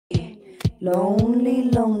lonely,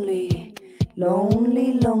 lonely,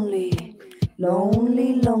 lonely, lonely,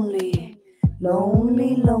 lonely, lonely,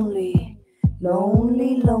 lonely, lonely,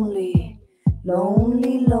 lonely, lonely,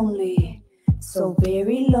 lonely, lonely, so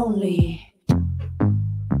very lonely.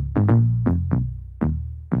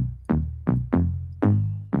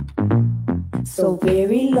 So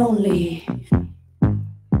very lonely.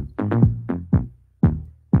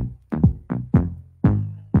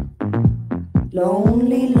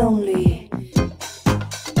 Lonely, lonely.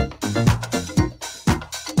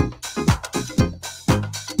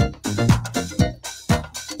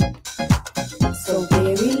 So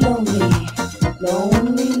very lonely.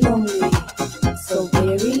 Lonely, lonely. So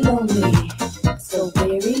very lonely. So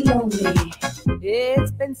very lonely.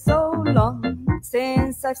 It's been so long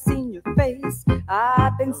since I've seen your face.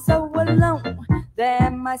 I've been so alone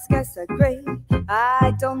that my skies are gray.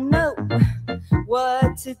 I don't know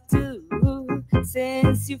what to do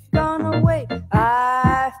since you've gone away.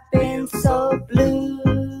 I've been so blue.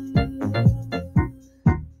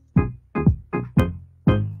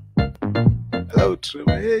 Hello,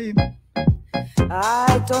 Tremaine.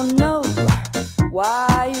 I don't know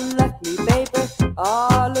why you left me, baby,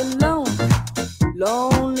 all alone.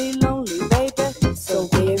 Lonely, lonely, baby, so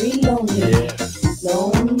very lonely. Yes.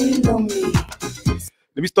 Lonely, lonely.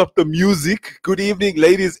 Let me stop the music. Good evening,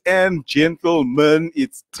 ladies and gentlemen.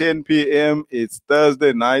 It's 10 p.m. It's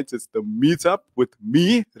Thursday night. It's the meetup with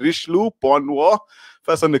me, Richelieu, Bonwa.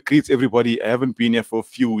 First on the greets, everybody. I haven't been here for a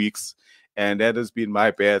few weeks, and that has been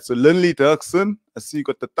my bad. So, Lindley Dirksen, I see you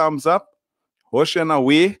got the thumbs up. Hoshan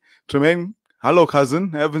away. Tremaine, hello,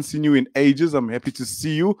 cousin. I haven't seen you in ages. I'm happy to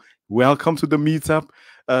see you. Welcome to the meetup.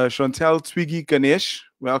 Chantel Twiggy Ganesh,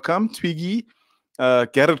 welcome. Twiggy.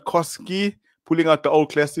 Garrett Koski, pulling out the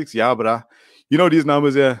old classics. Yeah, bruh. You know these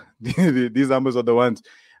numbers, yeah. These numbers are the ones.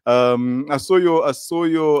 I saw your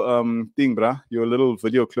thing, bruh. Your little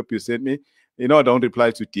video clip you sent me. You know, I don't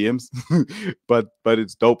reply to DMs, but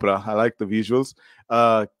it's dope, bruh. I like the visuals.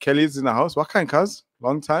 Kelly's in the house. What kind, cuz?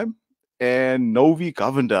 Long time. And Novi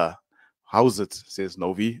Governor. How's it? Says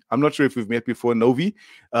Novi. I'm not sure if we've met before, Novi.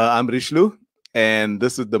 I'm Richelieu, and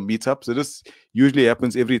this is the meetup. So this usually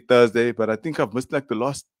happens every Thursday, but I think I've missed like the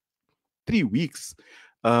last 3 weeks.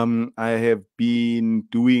 I have been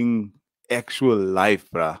doing actual life,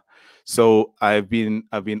 bruh. So I've been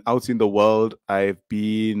out in the world. I've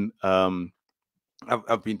been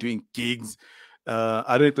doing gigs. I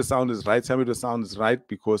don't know if the sound is right. Tell me if the sound is right,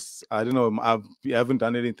 because I don't know. I haven't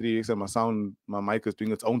done it in 3 weeks, and my mic is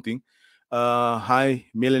doing its own thing. Hi,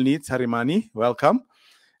 Melanie Tarimani, welcome.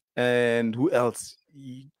 And who else?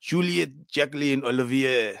 Juliet, Jacqueline,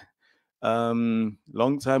 Olivier.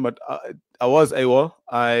 Long time, but I was AWOL.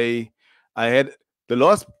 I had the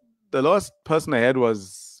last person I had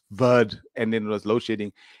was Verd, and then it was load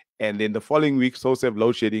shedding. And then the following week, also have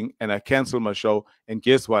load shedding, and I canceled my show. And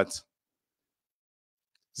guess what?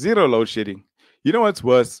 Zero load shedding. You know what's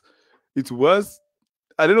worse? It's worse.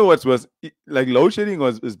 I don't know what's worse. Like load shedding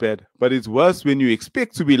is bad, but it's worse when you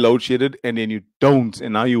expect to be load shedded and then you don't,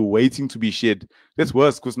 and now you're waiting to be shed. That's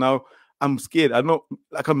worse, because now I'm scared. I don't know,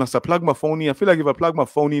 like I must plug my phone in. I feel like if I plug my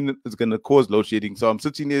phone in, it's gonna cause load shedding. So I'm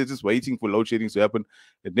sitting there just waiting for load shedding to happen.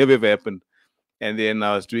 It never ever happened. And then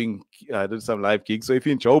I did some live gigs. So if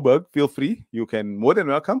you're in Joburg, feel free. You can more than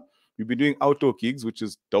welcome. We've been doing outdoor gigs, which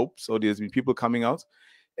is dope. So there's been people coming out,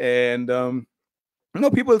 and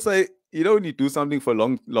people say, when you do something for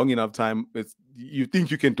long enough time, you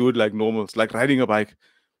think you can do it like normal. It's like riding a bike.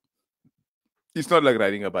 It's not like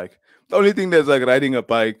riding a bike. The only thing that's like riding a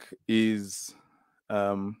bike is,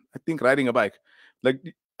 I think riding a bike. Like,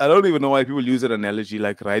 I don't even know why people use that analogy,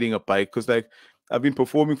 like riding a bike, because like I've been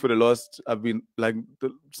performing since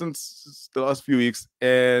the last few weeks,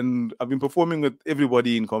 and I've been performing with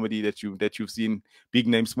everybody in comedy that you've seen, big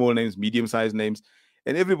names, small names, medium-sized names,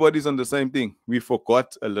 and everybody's on the same thing. We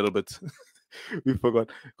forgot a little bit. We forgot,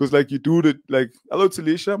 because like you do the like, hello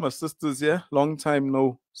Talisha, my sister's here, long time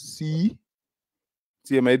no see.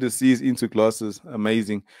 See, I made the C's into glasses.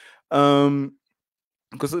 Amazing.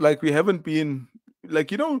 Because like we haven't been like,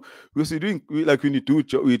 because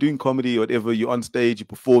we're doing comedy or whatever, you're on stage, you're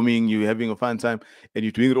performing, you're having a fun time, and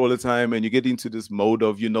you're doing it all the time, and you get into this mode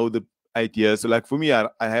of the ideas. So like for me, I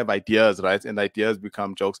have ideas, right? And ideas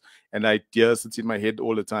become jokes, and ideas sit in my head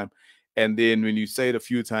all the time. And then when you say it a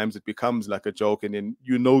few times, it becomes like a joke, and then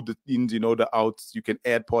the ins, the outs. You can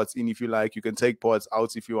add parts in if you like, you can take parts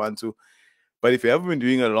out if you want to. But if you haven't been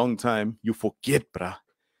doing it a long time, you forget, bruh.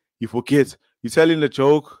 You forget. You're telling the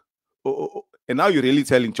joke, and now you're really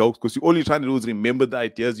telling jokes, because all you're trying to do is remember the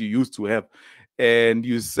ideas you used to have. and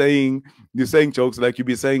you're saying jokes like you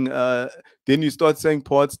be saying. Then you start saying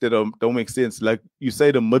parts that don't make sense. Like you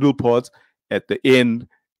say the middle part at the end,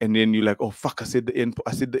 and then you're like, oh fuck, I said the end.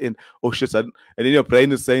 I said the end. Oh shit! And then your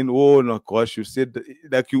brain is saying, oh no, gosh, you said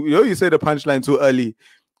like you say the punchline too early.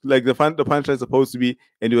 Like the punchline is supposed to be,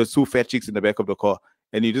 and there was two fat chicks in the back of the car,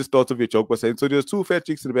 and you just thought of your joke by saying, so there's two fat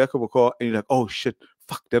chicks in the back of a car, and you're like, oh shit,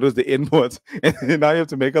 fuck, that was the end part, and now you have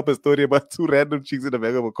to make up a story about two random chicks in the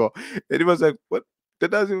back of a car, and it was like, what? That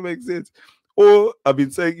doesn't even make sense. Or I've been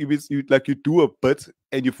saying, you like you do a bit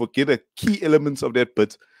and you forget the key elements of that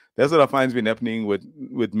bit. That's what I find has been happening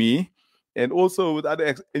with me, and also with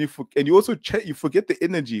other and you also you forget the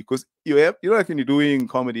energy because like when you're doing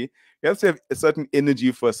comedy, you have to have a certain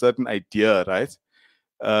energy for a certain idea, right?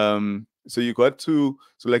 So you got to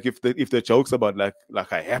like if the joke's about like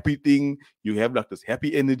a happy thing, you have like this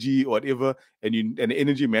happy energy or whatever, and the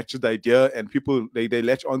energy matches the idea, and people they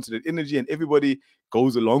latch onto that energy, and everybody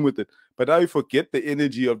goes along with it. But now you forget the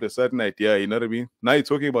energy of the certain idea. You know what I mean? Now you're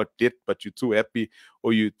talking about death, but you're too happy,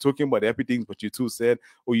 or you're talking about happy things, but you're too sad,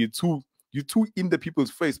 or you're too in the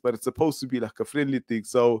people's face, but it's supposed to be like a friendly thing.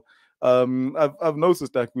 So I've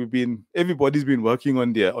noticed that everybody's been working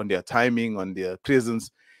on their timing, on their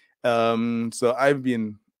presence. So I've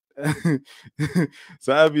been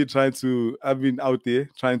I've been out there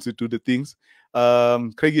trying to do the things.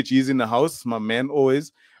 Craigie G's in the house, my man,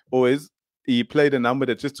 always he played a number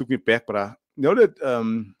that just took me back, bruh. You know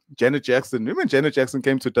that Janet Jackson, remember when Janet Jackson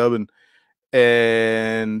came to Durban,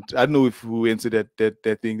 and I don't know if we went to that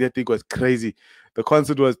thing. That thing was crazy. The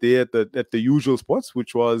concert was there at the usual spots,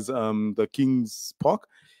 which was the King's Park,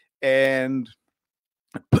 and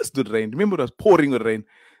it pissed with rain. Remember, it was pouring with rain.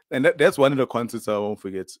 And that's one of the concerts I won't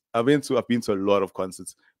forget. I've been to a lot of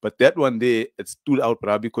concerts, but that one day it stood out,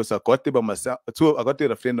 bro, because I got there by myself. I got there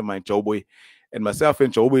with a friend of mine, Joe Boy, and myself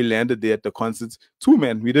and Joe Boy landed there at the concerts. Two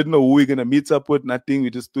men, we didn't know who we were gonna meet up with. Nothing. We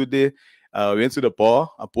just stood there. We went to the bar.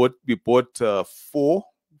 We bought four.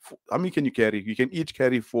 How many can you carry? You can each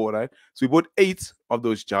carry four, right? So we bought 8 of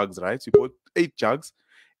those jugs, right? So we bought 8 jugs,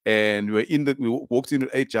 and we walked in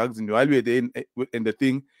with 8 jugs, and while we were there in the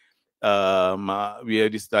thing. We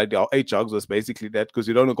had decided our 8 jugs was basically that because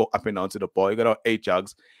you don't want to go up and down to the bar. You got our 8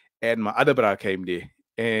 jugs, and my other brother came there,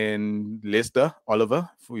 and Lester Oliver,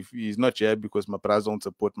 if he's not here because my brothers don't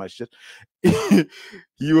support my shit,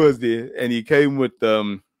 he was there, and he came with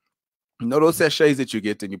those sachets that you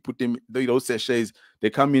get and you put them. Those sachets they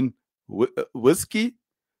come in whiskey,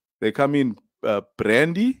 they come in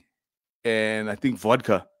brandy, and I think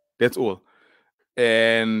vodka. That's all,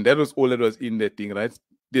 and that was all that was in that thing, right?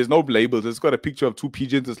 There's no labels. It's got a picture of 2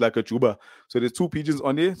 pigeons. It's like a juba. So there's 2 pigeons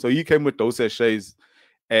on there. So he came with those sachets.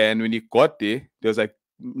 And when he got there was like,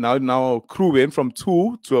 now our crew went from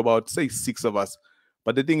 2 to about, say, 6 of us.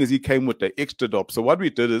 But the thing is, he came with the extra drop. So what we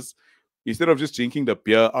did is, instead of just drinking the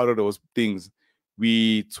beer out of those things,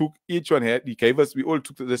 we took each one we all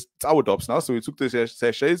took this sour drops now. So we took the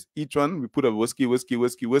sachets, each one, we put a whiskey,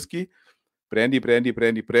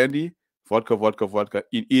 brandy, vodka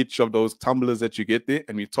in each of those tumblers that you get there,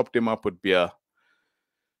 and we top them up with beer.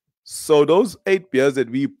 So those 8 beers that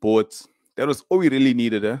we bought, that was all we really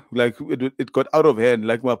needed. Like it got out of hand.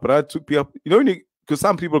 Like my brother took me up, because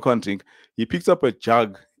some people can't drink. He picked up a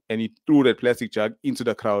jug and he threw that plastic jug into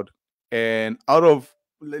the crowd. And out of,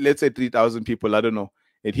 let's say 3,000 people, I don't know,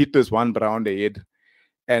 it hit this one bra on the head.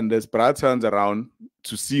 And this bra turns around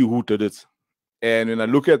to see who did it. And when I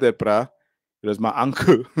look at that bra, it was my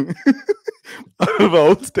uncle. Out of a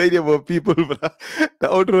whole stadium of people, bro.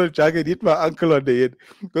 The outdoor jacket hit my uncle on the head.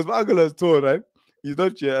 Because my uncle was tall, right? He's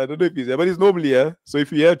not here. I don't know if he's here, but he's normally here. So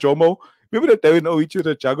if you hear Jomo, remember that David, hit you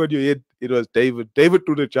the jug on your head? It was David. David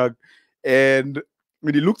threw the jug. And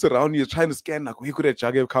when he looks around, he's trying to scan, like, where could that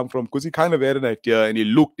jug have come from? Because he kind of had an idea. And he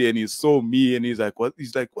looked there and he saw me and he's like, what?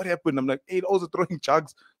 He's like, what happened? I'm like, hey, those are throwing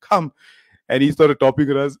jugs. Come. And he started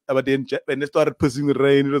topping at us. But then when they started pissing with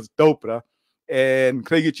rain, it was dope, bro. And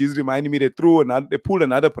Craigie Cheese reminded me they pulled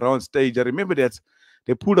another brown stage. I remember that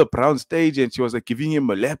they pulled a brown stage and she was like giving him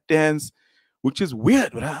a lap dance, which is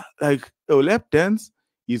weird. Right? Like a lap dance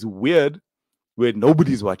is weird where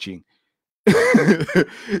nobody's watching.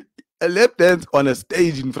 A lap dance on a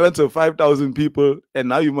stage in front of 5,000 people, and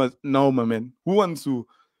now you must know, my man. Who wants to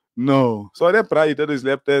know? So that Brian did his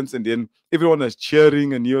lap dance, and then everyone was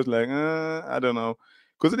cheering, and he was like, I don't know.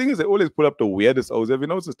 Because the thing is, they always pull up the weirdest O's. Have you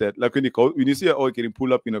noticed that? Like when you see an O getting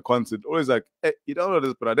pulled up in a concert, always like, hey, you don't know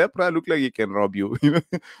this, bro. That bro look like he can rob you.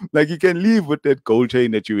 Like he can leave with that gold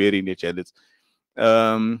chain that you're wearing, the challenge.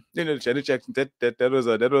 The challenge Jackson, that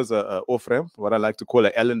was a off ramp, what I like to call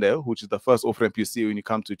an Allendale, which is the first off ramp you see when you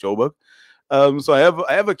come to Joburg. So I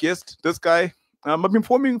have a guest. This guy, I've been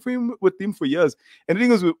performing with him for years. And the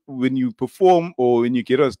thing is, when you perform or when you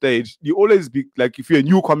get on stage, you always be like, if you're a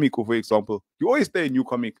new comic, for example, you always stay a new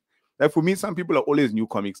comic. Like for me, some people are always new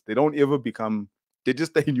comics. They don't ever become. They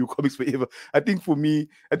just stay new comics forever. I think for me,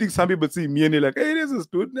 I think some people see me and they're like, "Hey, this is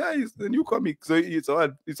dude. Nah, he's a new comic." So it's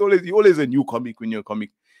always you're always a new comic when you're a comic.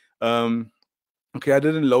 Okay, I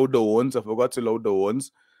didn't load the horns. I forgot to load the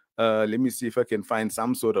horns. Let me see if I can find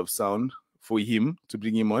some sort of sound for him to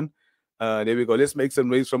bring him on. There we go. Let's make some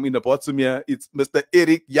noise from in the bottom here. It's Mr.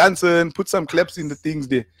 Eric Jansen. Put some claps in the things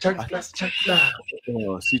there. Chaklas.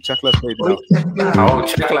 Oh, see Chaklas right now. Oh,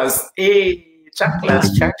 Chaklas. Hey,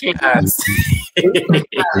 Chaklas.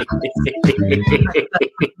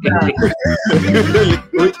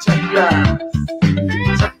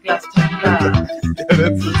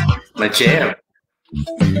 My chair.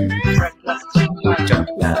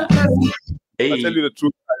 I'll tell you the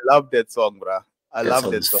truth. I love that song, bruh. I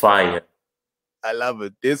love that song. Fire. I love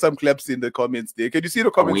it. There's some claps in the comments there. Can you see the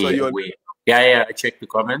comments? Yeah, I checked the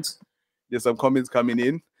comments. There's some comments coming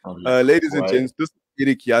in. Ladies and gents, this is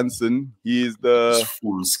Eric Jansen. He is the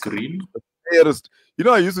full screen. Fairest. You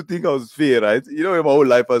know, I used to think I was fair, right? You know, in my whole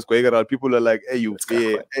life I was going around. People are like, "Hey, you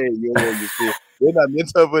fair. Hey, you fair." When I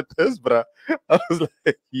met up with this, bruh, I was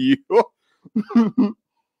like, "Yo."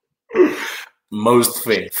 Most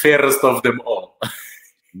fairest of them all.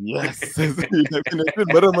 Yes, it's been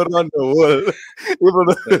around the world.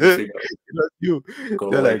 You,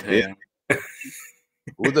 they're like, yeah.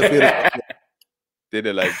 Who's the fairest?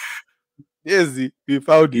 They're like, yes, we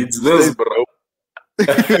found it. It's this, bro.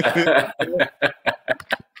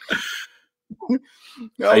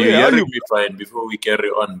 Are you hearing me fine before we carry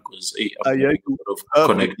on? Because I'm having a lot of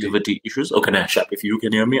connectivity issues. Okay, now, Sharp, if you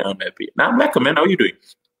can hear me, I'm happy. Now, I'm like, man, how are you doing?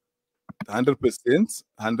 100%.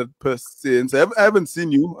 I haven't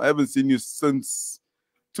seen you. I haven't seen you since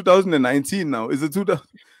 2019 now. Is it 2000?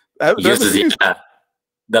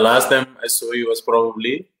 The last time I saw you was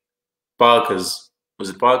probably Parker's. Was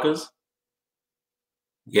it Parker's?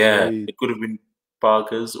 Yeah, it could have been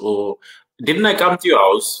Parker's. Or didn't I come to your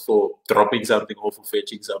house for dropping something or for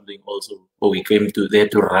fetching something also? Or we came to there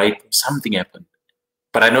to write. Something happened.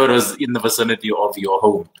 But I know it was in the vicinity of your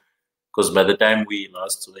home. Because by the time we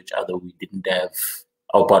last saw each other, we didn't have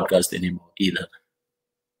our podcast anymore either.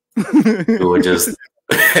 we were just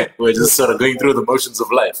sort of going through the motions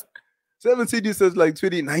of life. 7 CDs says like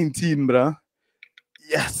 2019, bruh.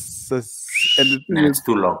 Yes. And it's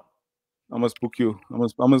too long. I must book you. I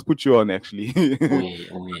must put you on actually. I'm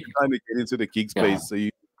trying to get into the gig space so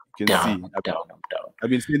you can see. I've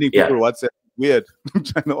been sending people WhatsApp. Weird. I'm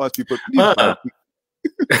trying to ask people.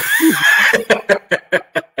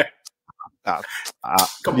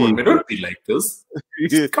 Come on, man, don't be like this.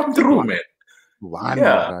 Come through, man.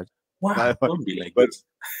 Wow, don't be like this.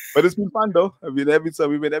 But it's been fun though. We've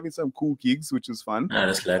been having some cool gigs, which is fun.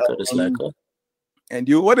 That's like it. And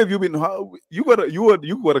you, what have you been? You got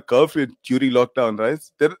a girlfriend during lockdown, right?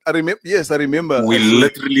 I remember. Yes, I remember. We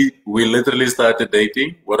literally started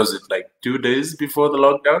dating. What was it, like 2 days before the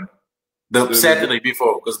lockdown? The Saturday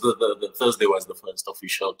before, because the Thursday was the first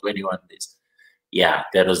official 21 days. Yeah,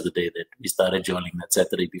 that was the day that we started joining. That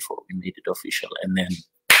Saturday before we made it official, and then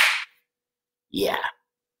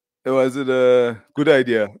was it a good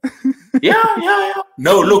idea? Yeah.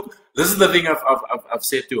 No, look, this is the thing I've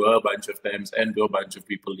said to her a bunch of times and to a bunch of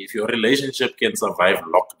people. If your relationship can survive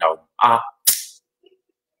lockdown,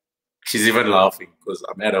 she's even laughing because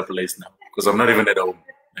I'm at her place now. Because I'm not even at home.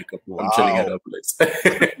 Like I'm chilling at her place.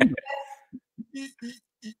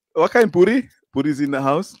 What kind of puri? Puri's in the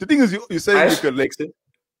house. The thing is, you're saying you can like.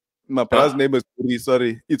 My brother's name is Puri.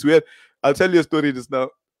 Sorry, it's weird. I'll tell you a story just now.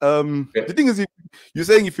 The thing is, you're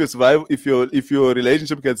saying if your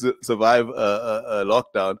relationship can survive a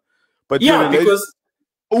lockdown, but because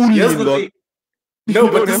only in lockdown. No,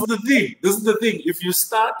 but this is the thing. This is the thing. If you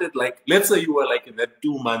started like, let's say you were like in that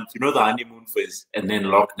 2 months, the honeymoon phase, and then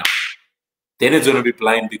lockdown, then it's going to be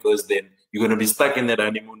blind because then you're going to be stuck in that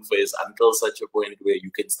honeymoon phase until such a point where you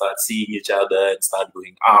can start seeing each other and start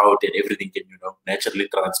going out and everything can, naturally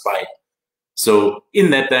transpire. So in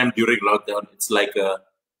that time during lockdown,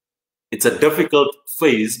 it's a difficult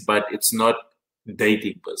phase, but it's not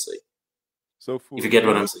dating per se. So if you get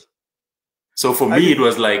what I'm saying. So for me, it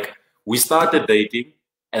was like we started dating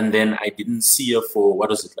and then I didn't see her for,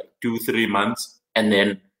 2-3 months. And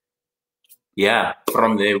then,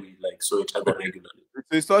 from there we saw each other regularly.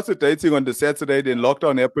 So you started dating on the Saturday, then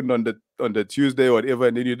lockdown happened on the Tuesday or whatever,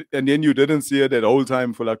 and then you didn't see her that whole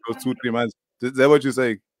time for like those 2-3 months. Is that what you're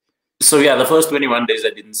saying? So the first 21 days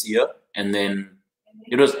I didn't see her, and then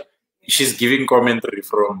she's giving commentary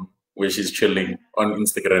from where she's chilling on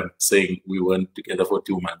Instagram saying we weren't together for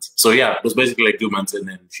 2 months. So yeah, it was basically like 2 months, and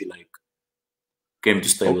then she like came to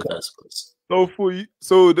stay with us.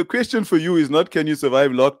 So the question for you is not can you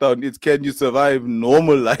survive lockdown, it's can you survive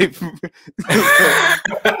normal life?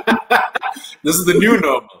 This is the new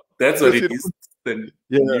normal. That's what it is. The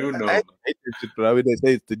new normal. I hate it, bro. When they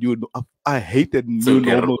say it's the new I hate that new so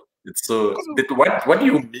normal. It's so what do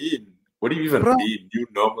you mean? What do you even mean? New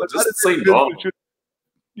normal? Just say normal.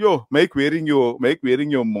 Yo, make wearing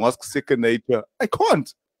your mask second nature. I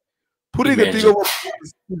can't. Putting a thing over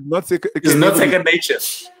is not second. It's not second nature.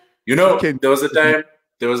 You know, there was a time.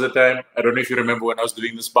 I don't know if you remember when I was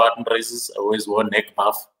doing the Spartan races. I always wore neck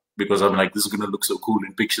buff because I'm like, this is gonna look so cool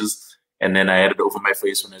in pictures. And then I had it over my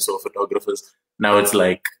face when I saw photographers. Now it's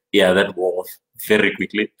like, yeah, that wore off very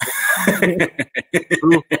quickly.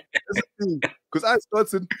 Because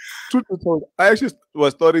I actually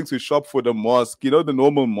was starting to shop for the mask, you know, the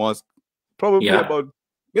normal mask, probably about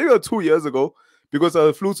 2 years ago, because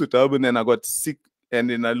I flew to Durban and I got sick, and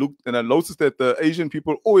then I looked and I noticed that the Asian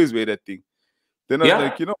people always wear that thing. Then I was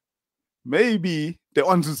like, you know, maybe they're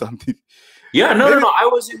onto something. Yeah, no.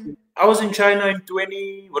 I was in China in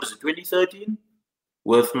 2013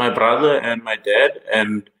 with my brother and my dad,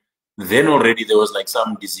 and then already there was like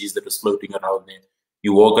some disease that was floating around there.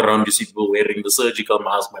 You walk around, you see people wearing the surgical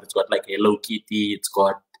mask, but it's got like Hello Kitty, it's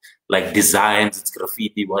got like designs, it's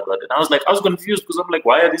graffiti, what. And I was confused because I'm like,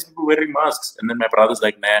 why are these people wearing masks? And then my brother's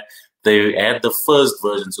like, nah, they had the first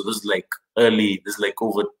version, so this is like early, this is like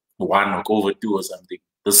COVID 1 or COVID 2 or something.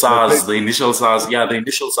 The SARS, the initial SARS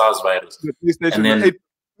virus. And then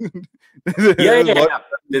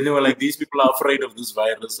Then they were like, these people are afraid of this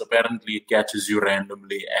virus. Apparently, it catches you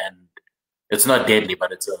randomly, and it's not deadly,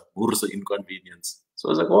 but it's a bursa inconvenience. So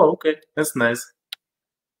I was like, oh, okay, that's nice.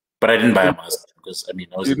 But I didn't buy a mask because I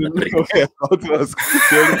was in the drink.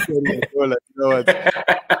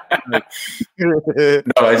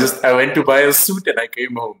 No, I went to buy a suit and I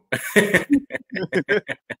came home.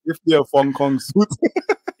 If they're Hong Kong suit.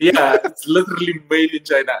 Yeah, it's literally made in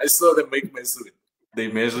China. I saw them make my suit. They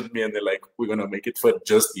measured me and they're like, we're gonna make it for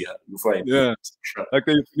just here. You find sure. Like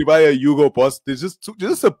you buy a Hugo Boss, there's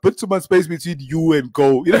just a bit too much space between you and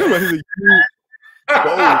Go. You know what I mean?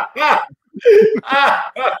 Go.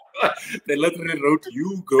 They literally wrote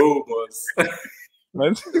 "You Go, boss."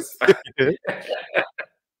 But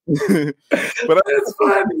that's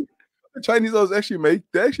funny. The Chinese actually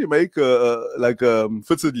make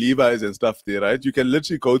fitted Levi's and stuff there, right? You can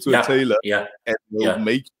literally go to a tailor and they'll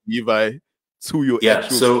make Levi to your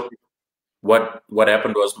actual. So what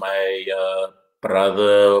happened was my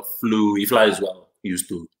brother flew. He flies well. He used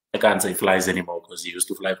to. I can't say flies anymore because he used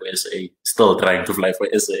to fly for SA. Still trying to fly for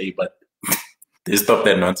SA, but they stopped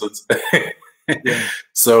that nonsense.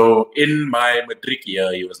 So in my matric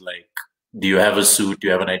year, he was like, do you have a suit? Do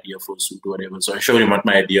you have an idea for a suit or whatever? So I showed him what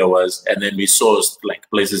my idea was. And then we sourced like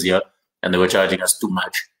places here and they were charging us too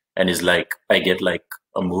much. And he's like, I get like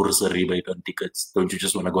a Mursa rebate on tickets. Don't you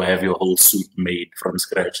just want to go have your whole suit made from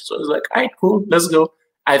scratch? So I was like, all right, cool, let's go.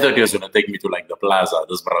 I thought he was going to take me to like the plaza.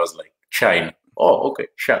 This bro was like, China. Oh, okay,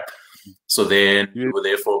 sure. So then we were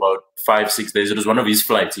there for about 5-6 days. It was one of his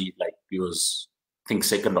flights. He was, I think,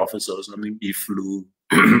 second officer or something. He flew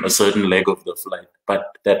a certain leg of the flight,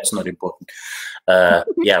 but that's not important.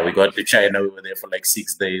 We got to China. We were there for like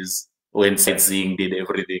 6 days. Went sightseeing, did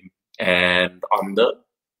everything. And on the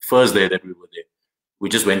first day that we were there, we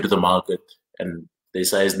just went to the market and they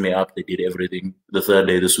sized me up. They did everything. The third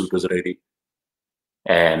day, the suit was ready.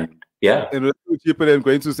 And yeah. And it was cheaper than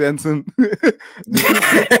going to Jansen.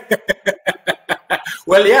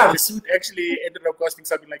 Well, yeah, the suit actually ended up costing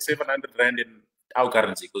something like 700 Rand in our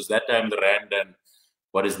currency, because that time the Rand and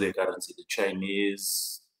what is their currency? The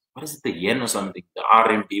Chinese, what is it, the yen or something? The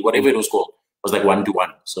RMB, whatever it was called, was like 1 to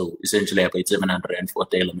 1. So essentially I paid 700 Rand for a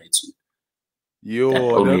tailor-made suit.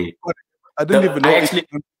 I didn't even know.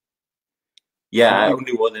 I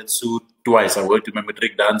only wore that suit twice. I wore to my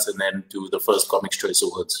matric dance and then to the first Comics Choice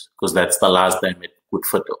Awards, because that's the last time it would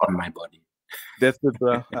fit on my body. That's it,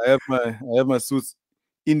 bro. I have my suits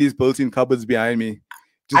in these built-in cupboards behind me,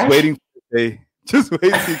 just waiting for the day. Just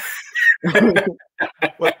waiting.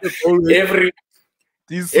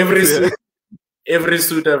 Every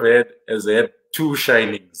suit I've had has had 2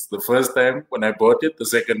 shinings. The first time when I bought it, the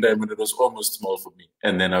second time when it was almost small for me.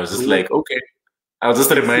 And then I was just like, okay. I'll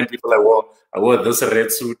just remind people I wore this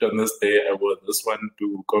red suit on this day. I wore this one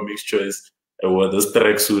to Comics Choice. I wore this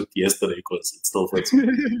track suit yesterday because it still fits me.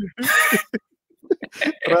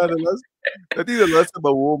 I think the last time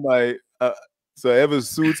I wore my so I have a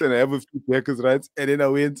suit and I have a few jackets, right? And then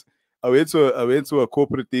I went to a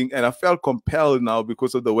corporate thing, and I felt compelled now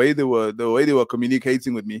because of the way they were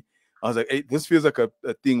communicating with me. I was like, hey, this feels like a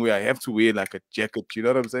thing where I have to wear like a jacket. You know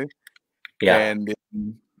what I'm saying? Yeah. And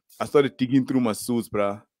I started digging through my suits,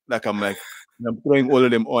 bro. Like I'm throwing all of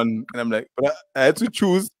them on, and I'm like, but I had to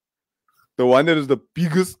choose the one that is the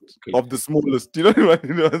biggest of the smallest. You know what I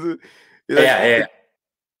mean? Yeah.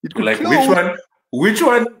 It could Like close. which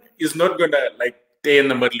one is not gonna like stay in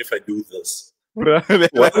the middle if I do this? Bruh,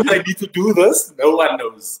 Why do I need to do this? No one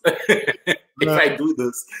knows. If I do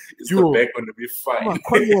this, is the back gonna be fine?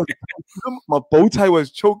 My bow tie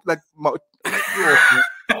was choked like my.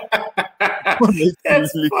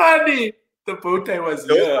 That's funny. The bow tie was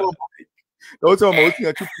here. Those are most things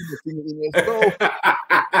I keep putting in your so.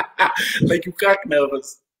 Like you can't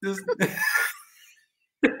nervous.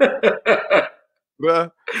 Bruh,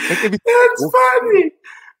 like that's funny.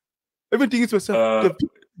 Everything is yourself.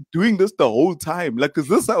 Doing this the whole time. Like, is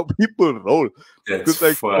this how people roll? That's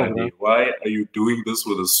like, funny. Why are you doing this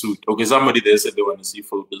with a suit? Okay, somebody there said they want to see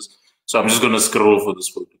photos, so I'm just gonna scroll for this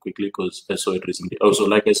photo quickly because I saw it recently. Also,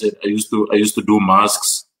 like I said, I used to do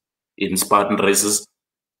masks in Spartan races.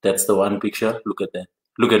 That's the one picture. Look at that.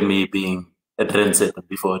 Look at me being a trendsetter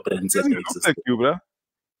before a trendsetter existed. Like you, bro.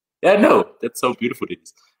 Yeah, no, that's how beautiful it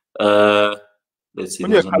is. Let's see.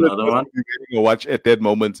 There's another one. You're wearing a watch at that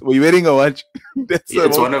moment. Were you wearing a watch?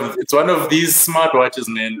 It's one of these smart watches,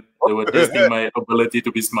 man. They were testing my ability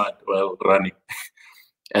to be smart while running.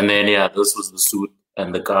 And then this was the suit,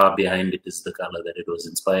 and the car behind it is the color that it was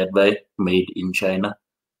inspired by, made in China.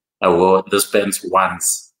 I wore this pants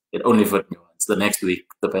once. It only fit me once. The next week,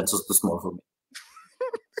 the pants was too small for me.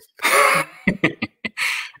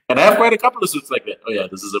 And I have quite a couple of suits like that. Oh yeah,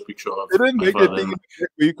 this is a picture of. They didn't make a thing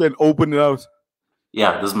where you can open it out.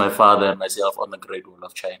 Yeah, this is my father and myself on the Great Wall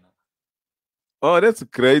of China. Oh, that's a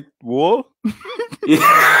great wall. It's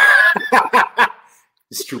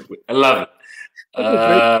stupid. I love it.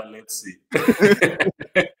 Let's see.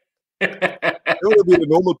 It would be the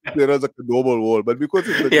normal picture as like a normal wall, but because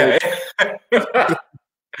it's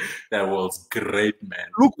that wall's great, man.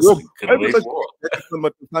 Look, great wall.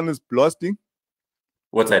 But the sun is blasting.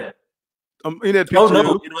 What's that? In that picture, oh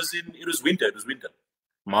no, it was winter. It was winter.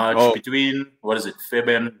 March between Feb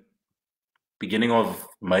and beginning of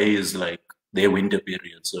May is like their winter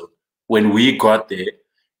period. So when we got there,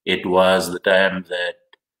 it was the time that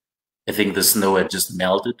I think the snow had just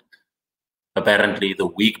melted. Apparently, the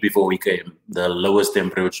week before we came, the lowest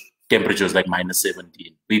temperature was like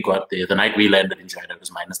 -17. We got there the night we landed in China. It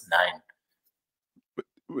was -9.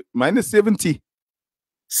 -70.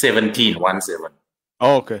 17, 17.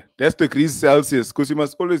 Oh, okay. That's degrees Celsius, because you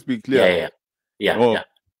must always be clear. Yeah.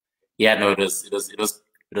 No, it was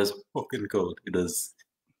fucking cold. It was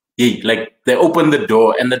like they opened the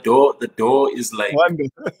door, and the door is like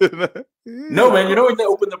no, man. You know when they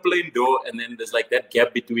open the plane door, and then there's like that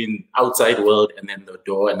gap between outside world and then the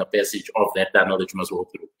door and the passage of that tunnel that you must walk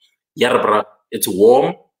through. Yeah, bro. It's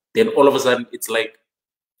warm. Then all of a sudden, it's like,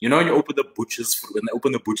 you know, when you open the butcher's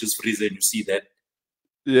freezer and you see that.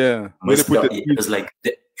 Yeah. It was like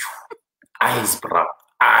the ice, bro.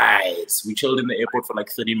 Ice. We chilled in the airport for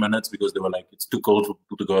like 30 minutes because they were like, it's too cold for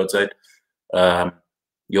people to go outside.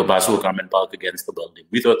 Your bus will come and park against the building.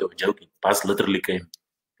 We thought they were joking. Bus literally came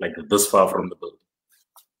like this far from the building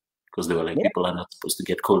because they were like, people are not supposed to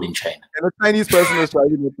get cold in China. And a Chinese person was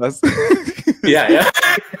driving with us. Yeah.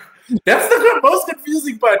 That's the most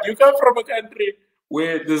confusing part. You come from a country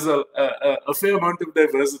where there's a fair amount of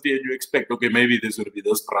diversity, and you expect, okay, maybe there's going to be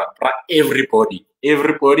this. Everybody.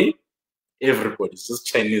 It's just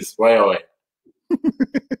Chinese. Why?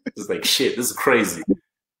 It's like, shit, this is crazy.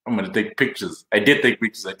 I'm going to take pictures. I did take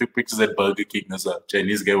pictures. I took pictures at Burger King as a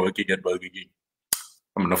Chinese guy working at Burger King.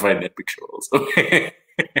 I'm going to find that picture also.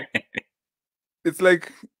 It's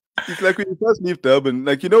like when you first leave Durban,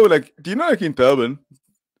 like, you know, like, do you know, like in Durban?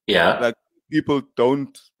 Yeah. Like, people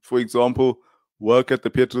don't, for example, work at the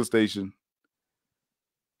petrol station.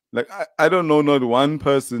 Like, I don't know not one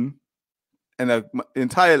person in my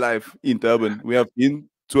entire life in Durban. We have been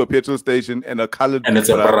to a petrol station and a colored. And it's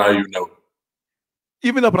a bra, you know.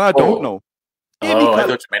 Even a bra, I don't know. I thought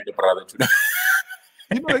you meant the bra that you know.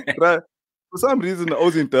 You know, like, bra, for some reason, I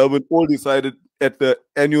was in Durban, all decided at the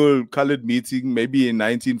annual colored meeting, maybe in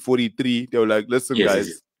 1943, they were like, listen, guys.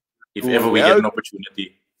 Yes. If ever we get an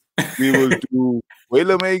opportunity. We will do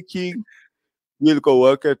whaler making. We'll go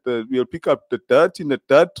work we'll pick up the dirt in the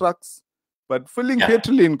dirt trucks. But filling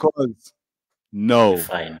petrol in cars, no.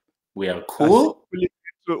 Fine. We are cool.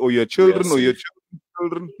 Or your children or your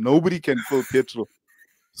children, nobody can fill petrol.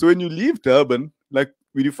 So when you leave Durban, like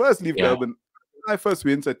when you first leave Durban, I first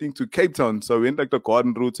went, I think, to Cape Town. So I went like the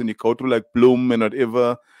garden routes, and you go through like Bloem and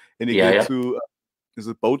whatever, and you get to is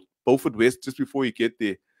it Beaufort West just before you get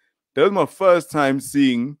there. That was my first time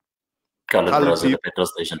seeing colored people, at the petrol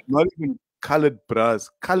station. Not even colored bras,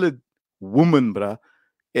 colored woman, bruh,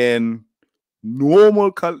 and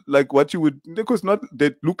normal color, like what you would, because not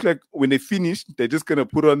they look like when they finish, they're just gonna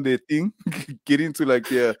put on their thing, get into like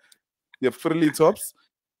their frilly tops,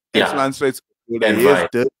 and slant straight.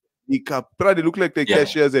 Makeup, bro. They look like they're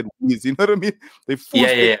cashiers at Woolies. You know what I mean? They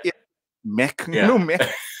force Mac, no Mac.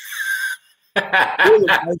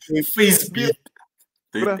 Face beat.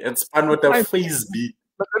 It's fun with the face beat.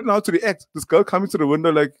 I don't know how to react. This girl coming to the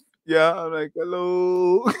window, like, I'm like,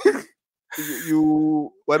 hello.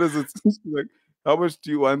 you what is it? Like, how much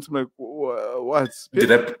do you want? I'm like, what?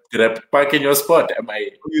 Did I park in your spot? Am I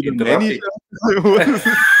interrupting?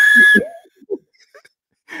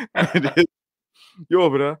 Yo,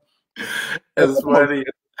 bro. That's funny.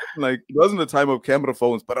 Like, it wasn't the time of camera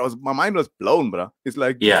phones, but my mind was blown, bro. It's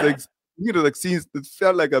like, it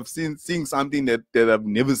felt like I've seeing something that I've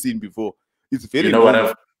never seen before. It's very you know what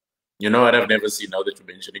I've never seen now that you're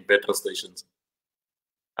mentioning petrol stations.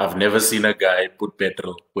 I've never seen a guy put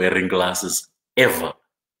petrol wearing glasses ever.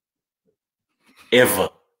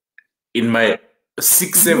 In my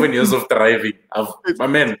 6-7 years of driving,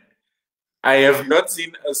 I have not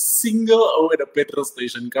seen a single over at a petrol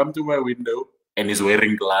station come to my window and he's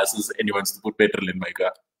wearing glasses and he wants to put petrol in my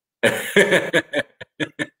car.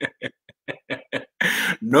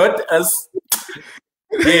 Not as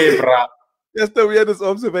bruh. That's the weirdest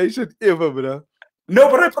observation ever, bruh. No,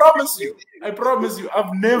 but I promise you,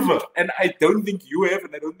 I've never, and I don't think you have,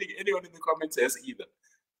 and I don't think anyone in the comments has either.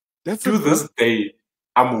 To this day,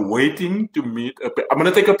 I'm waiting to meet I'm going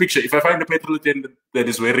to take a picture. If I find a petrol attendant that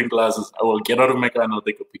is wearing glasses, I will get out of my car and I'll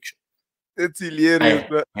take a picture. That's hilarious.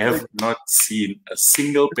 I have not seen a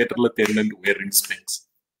single petrol attendant wearing specs.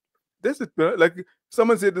 That's it, bro. Like,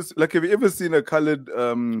 someone said this, like, have you ever seen a colored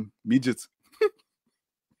midget?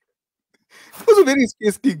 It was a very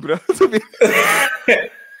space geek, bro. It's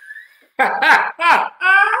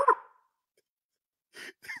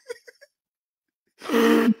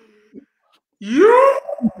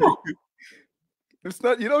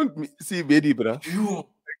not, you don't see Betty, bro. You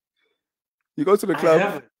go to the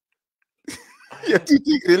club. You have to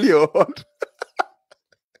think really hard.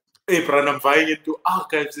 Hey, bro, I'm buying into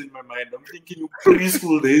archives in my mind. I'm thinking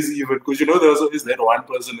preschool days even, because you know there was always that one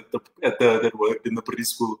person that worked in the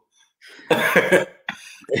preschool. That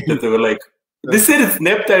they were like, they said it's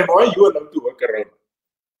nap time. Why are you allowed to walk around?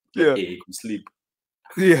 Yeah, hey, you can sleep.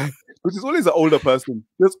 Yeah, which is always an older person.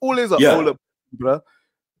 There's always an older person, bro.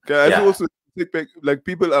 Okay, I also take back, like,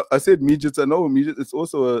 people. I said midgets. I know midgets. It's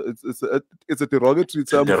also it's a derogatory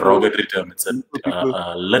term. Derogatory term. It's a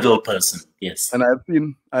little person. Yes. And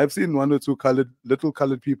I've seen one or two little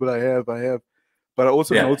colored people. I have, but I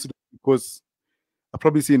also noticed it because I've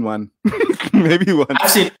probably seen one, maybe one.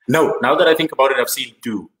 Now that I think about it, I've seen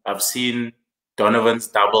two. I've seen Donovan's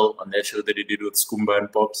double on that show that he did with Skumba and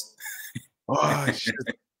Pops. Oh shit.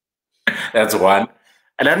 That's one.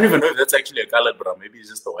 And I don't even know if that's actually a colored bra. Maybe it's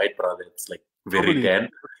just a white bra that's like very tan.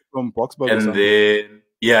 From Boxburg. And then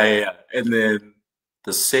and then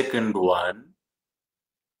the second one,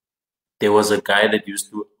 there was a guy that used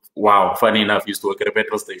to funny enough, used to work at a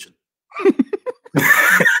petrol station.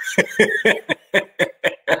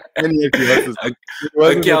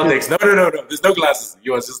 Caltex. No. There's no glasses.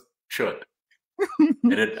 He was just short.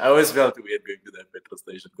 And I always felt weird going to that petrol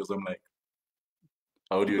station because I'm like,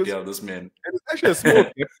 how do you tell this man? It's actually a small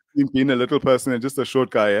gap between being a little person and just a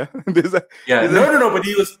short guy, yeah? No, but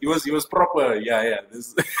he was proper. Yeah.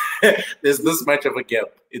 There's this much of a gap.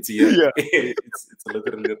 It's here. Yeah. it's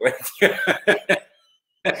literally right.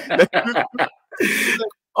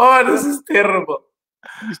 Oh, this is terrible.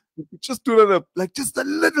 Just do that like just a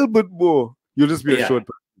little bit more. You'll just be a short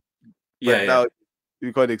person. But now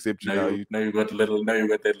you can't accept you now. Now you got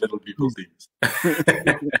that little people things.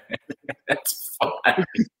 That's fun.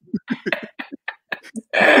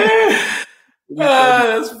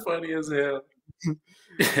 That's funny as hell.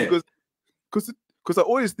 Because I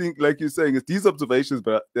always think, like you're saying, it's these observations,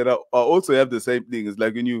 but that I also have the same thing. It's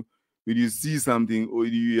like when you see something or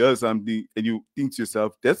you hear something and you think to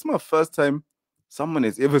yourself, that's my first time someone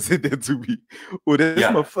has ever said that to me, or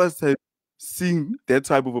that's my first time seeing that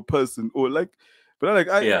type of a person, or like, but I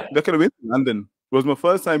went to London. It was my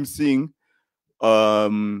first time seeing a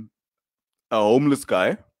homeless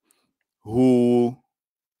guy who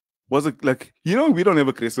was we don't have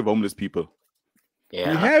aggressive homeless people.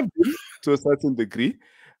 Yeah. We have them to a certain degree.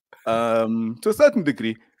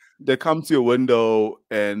 they come to your window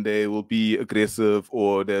and they will be aggressive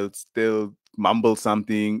or they'll mumble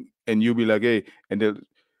something and you'll be like, hey, and they'll,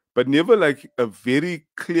 but never like a very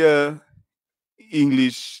clear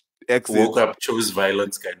English accent. Woke up, chose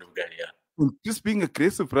violence kind of guy, yeah. Just being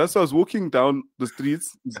aggressive, bro. So I was walking down the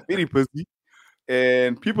streets, it's very busy,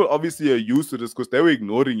 and people obviously are used to this because they were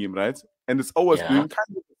ignoring him, right? And it's always doing kind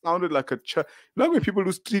of sounded like a church. You know when people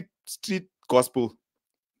do street gospel,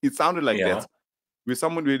 it sounded like that. With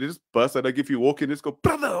someone where they just burst out, like if you walk in, just go,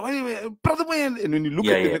 brother, man, and when you look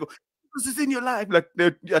at them, they go, this is in your life. Like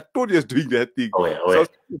I thought he was doing that thing. So I was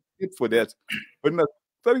for that. But when I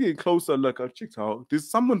started getting closer, like I checked out, there's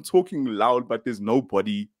someone talking loud, but there's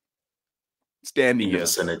nobody standing in the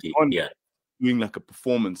vicinity, doing like a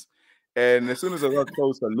performance. And as soon as I got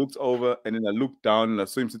close, I looked over and then I looked down and I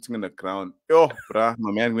saw him sitting on the ground. Oh, bruh,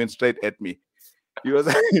 my man went straight at me. He was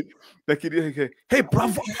like, hey,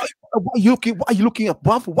 bruv, why are you looking at,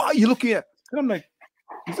 bruv? Why are you looking at? And I'm like,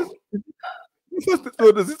 is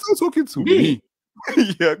this talking to me?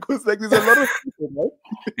 Yeah, because like there's a lot of people, right?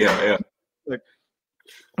 Yeah. Like,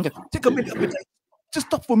 take a minute. Just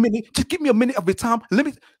stop for a minute. Just give me a minute of your time. Let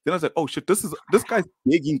me. Then I was like, "Oh shit! This guy's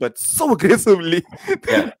begging, but so aggressively."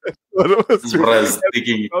 Yeah, he's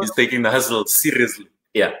taking the hustle seriously.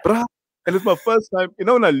 Yeah, bruh. And it's my first time. You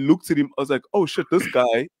know, when I looked at him, I was like, "Oh shit! This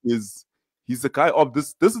guy he's the guy of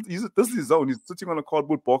this. This is his own. He's sitting on a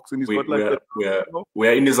cardboard box and he's got like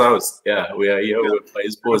we're in his house. Yeah, we are here by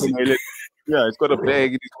his posing. Yeah, he's got a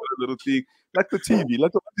bag and he's got a little thing like the TV,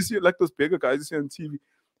 like those bigger guys you see on TV.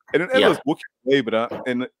 And then I was walking away, bruh.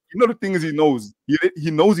 And you know the thing is, he knows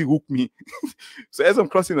he hooked me. So as I'm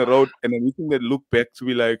crossing the road and I'm looking at look back to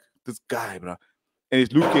be like, this guy, bruh. And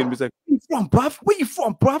he's looking and he's like, where you from, bruv? Where you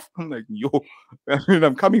from, bruv? I'm like, yo. And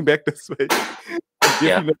I'm coming back this way.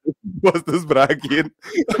 Yeah. Was this bruh again?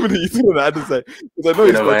 I'm gonna use it on the other side. Because I know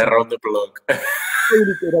he's around the block. I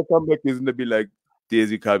come back, he's gonna be like, there's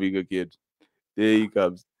he coming again. There he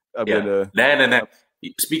comes. I'm gonna No.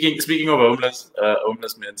 Speaking of homeless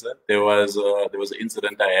men, sir, there was an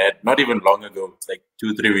incident I had not even long ago. It's like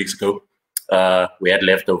 2-3 weeks ago. We had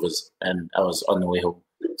leftovers and I was on the way home,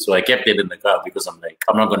 so I kept it in the car because I'm like,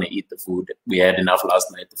 I'm not gonna eat the food. We had enough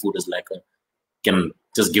last night. The food is like, can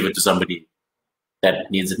just give it to somebody that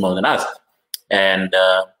needs it more than us. And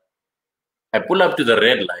I pull up to the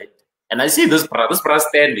red light and I see this bra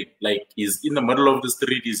standing, like he's in the middle of the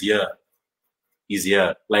street. He's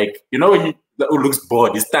here. Like, you know when who looks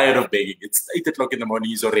bored, he's tired of begging. It's 8 o'clock in the morning,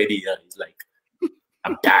 he's already here. He's like,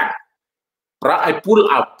 I'm done. Bruh, I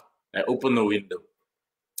pull up, I open the window,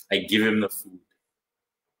 I give him the food.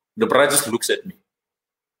 The bruh just looks at me.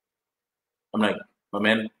 I'm like, my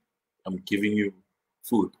man, I'm giving you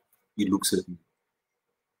food. He looks at me.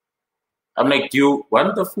 I'm like, do you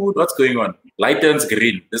want the food? What's going on? Light turns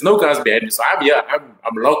green. There's no cars behind me. So I'm here.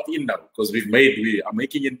 I'm locked in now because we are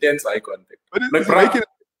making intense eye contact. But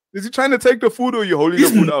is he trying to take the food or are you holding the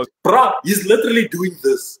food out? Bruh, he's literally doing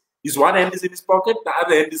this. His one hand is in his pocket, the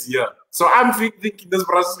other hand is here. So I'm thinking this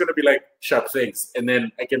bruh is going to be like, sharp, thanks. And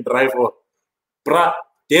then I can drive off. Bruh,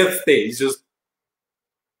 death stay. He's just...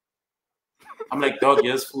 I'm like, dog,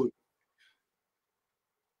 here's food.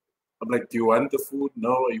 I'm like, do you want the food?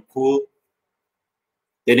 No, are you cool?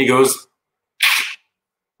 Then he goes,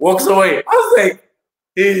 walks away. I was like,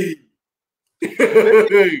 hey.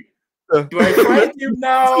 Do I fight him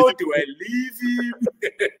now? Do I leave him?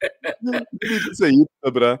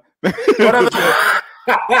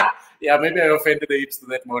 Yeah, maybe I offended the hipster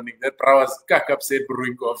that morning. That bro was upset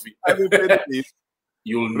brewing coffee.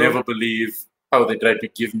 You'll never believe how they tried to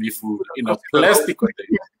give me food in a plastic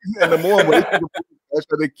container. And the more I'm waiting for food, I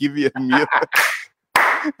try to give you a meal.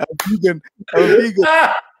 I'm vegan.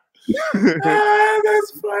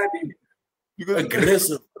 That's funny. Because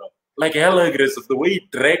aggressive, bro. Like hella aggressive. The way he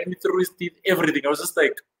dragged me through his teeth, everything. I was just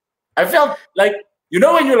like, I felt like, you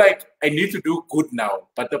know when you're like, I need to do good now,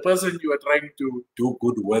 but the person you are trying to do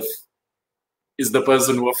good with is the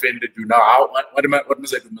person who offended you. Now, what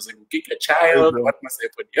must I do? Must I go kick a child? What must I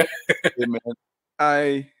put here? Yeah, man.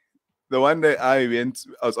 The one day I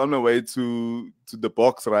was on my way to the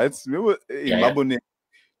box, right? Remember in Mabone?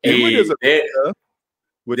 I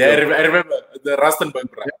remember the Rustenburg,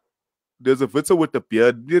 bro. There's a Witzer with the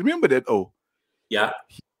beard. Do you remember that? Oh, yeah.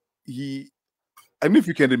 I don't know if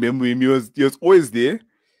you can remember him. He was always there.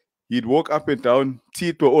 He'd walk up and down.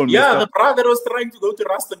 Teeth were all the brother was trying to go to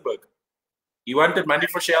Rustenburg. He wanted money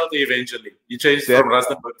for shelter eventually. He changed from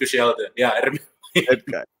Rustenburg to shelter. Yeah, I remember that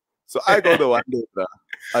guy. So I go the one day, bro.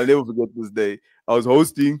 I'll never forget this day. I was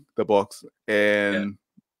hosting the box, and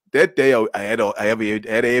that day I had a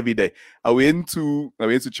heavy day. I went to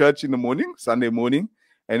church in the morning, Sunday morning.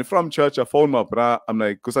 And from church, I phone my bra. I'm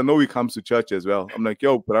like, because I know he comes to church as well. I'm like,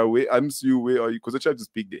 yo, bro, where I'm see you. Where are you? Because the church is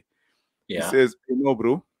big there. Yeah. He says, hey, no,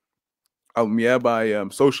 bro. I'm here by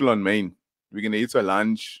Social on Main. We're gonna eat a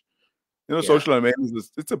lunch. You know, Social on Main is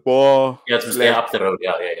it's a bar. Yeah, it's up the road.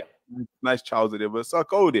 Yeah. Nice chows there. So I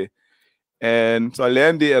go there. And so I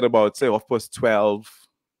land there at about, say, 12:30.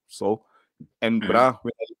 So, and bruh,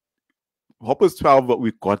 when 12:30, but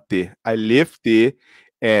we got there. I left there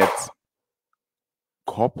at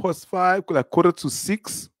 5:30, like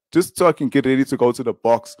 5:45, just so I can get ready to go to the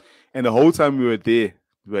box. And the whole time we were there,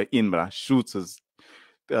 we were in, bruh, shooters.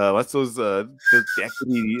 What's those, the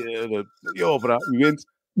daiquiri, yo, bruh, we went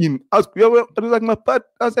in. It was like my birthday.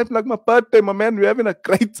 I was having like my birthday, my man. We're having a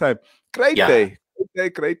great time. Great day.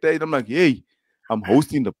 And I'm like, hey, I'm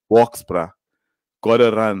hosting the box, bruh.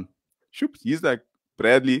 Gotta run. Shoop. He's like,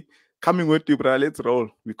 Bradley, coming with you, bruh. Let's roll.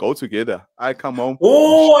 We go together. I come home.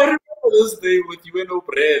 Oh, I remember this day with you and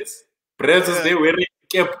Breds. Breds was there wearing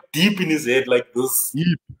cap deep in his head like this.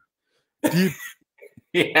 Deep.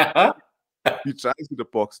 Yeah. He tries with the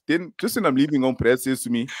box. Then just when I'm leaving home, Brad says to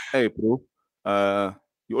me, hey, bro,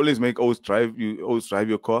 you always drive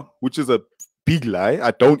your car, which is a big lie.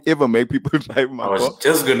 I don't ever make people drive my car. I was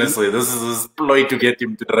just gonna say this is his ploy to get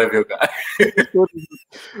him to drive your car.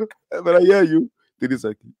 But I hear you. Then he's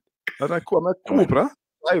like, I'm like, cool, bro.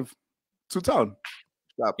 Drive to town.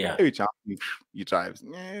 Yeah. Every time he drives.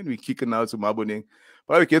 And we kicking out to Mabuning.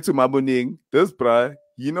 But we get to Mabuning, this bro,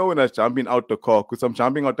 you know when I was jumping out the car, because I'm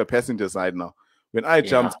jumping out the passenger side now. When I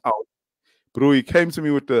jumped out, bro, he came to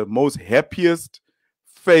me with the most happiest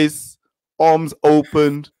face, arms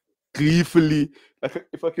opened, gleefully. Like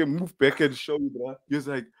if I can move back and show you, bro, he was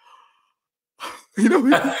like, you know,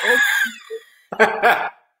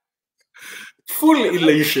 full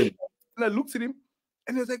elation. And I looked at him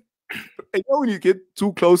and he was like, you know, when you get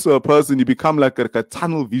too close to a person, you become like a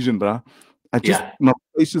tunnel vision, bro. I just, my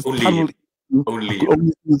face just tunneled. Only see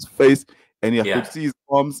his face and I could see his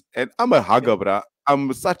arms. And I'm a hugger, bro.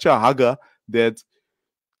 I'm such a hugger that,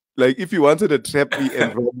 like, if you wanted to trap me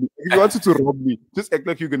and rob me, if you wanted to rob me, just act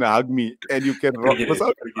like you're gonna hug me and you can rob me.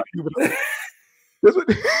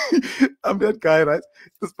 I'm that guy, right?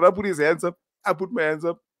 This bro put his hands up, I put my hands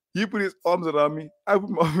up, he put his arms around me, I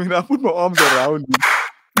put my arms around him.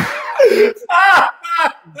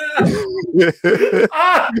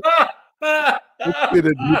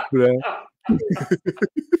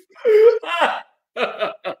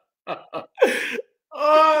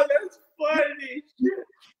 Oh, that's funny.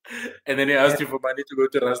 And then he asked you for money to go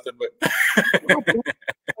to Rustenburg.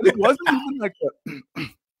 It wasn't even like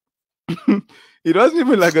it wasn't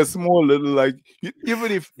even like a small little, like,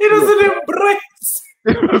 even if it was an embrace.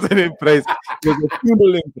 It was an embrace. It was a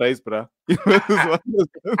funeral embrace, bro.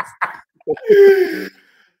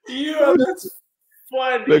 Yeah, that's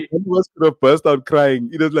funny. Like, he was gonna burst out crying.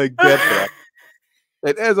 It was like that, bro.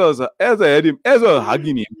 And as I had him, as I was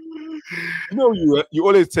hugging him, you know, you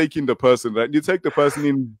always take in the person, right? You take the person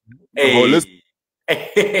in.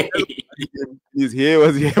 His hair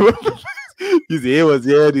was here. His hair was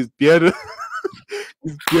here. His beard was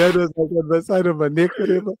like on the side of my neck,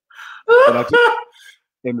 whatever.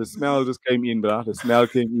 And the smell just came in, bro. The smell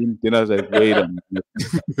came in. Then I was like, wait a minute.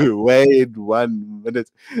 Wait 1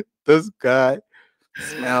 minute. This guy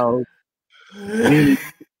smells really,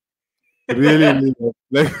 really bad.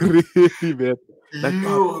 Like, really bad. Like,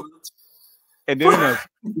 and then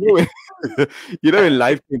you know, in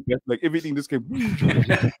life came back, like everything just came.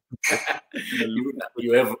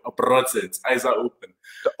 You have a broad sense. Eyes are open.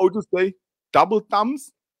 The oldest day, double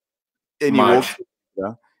thumbs, and he walks.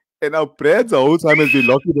 Yeah. And now Brad the whole time has been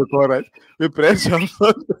locking the car, right? When Brad jumps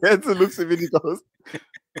on, Brad looks at me and he goes,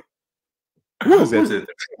 who is it?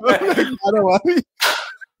 I'm like, I don't worry.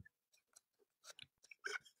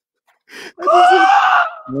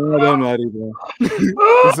 No, don't worry, bro.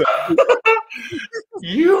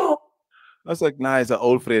 You? I was like, nah, it's an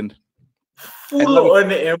old friend. Full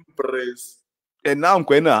on embrace. And now I'm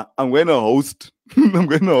gonna host. I'm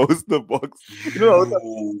gonna host the box. You know, I'm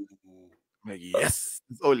like, yes.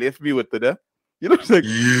 Oh, left me with it. You know, it's like,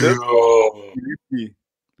 left me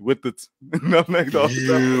with it. And I'm like,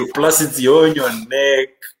 plus it's on your neck.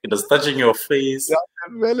 It was touching your face. Yeah,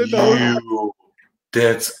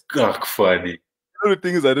 that's funny. You know, the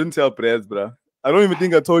thing is, I didn't tell Brad, bro. I don't even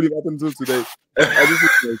think I told him up until today.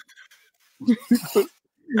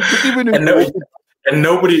 And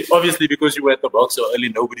nobody, obviously, because you were at the box so early,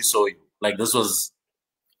 nobody saw you. Like, this was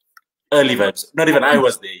early vibes. Not even I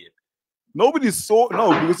was there yet. Nobody saw,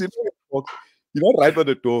 no, because you're not right by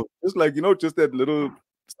the door. Just like, you know, just that little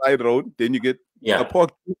side road. Then you get a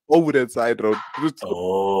park over that side road.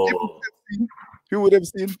 people would have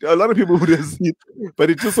seen. A lot of people would have seen, but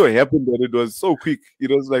it just so happened that it was so quick.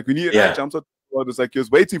 It was like when he jumps out, it was like he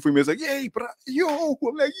was waiting for me. He was like, "Yay, bro, yo!"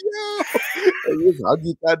 I'm like, "Yo!" And he was hugging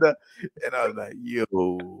each other, and I was like,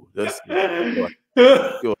 "Yo, that's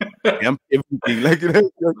yo, everything." Like, you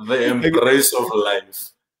know, the embrace of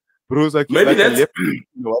life. Bro, like, maybe like that's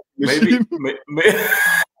maybe.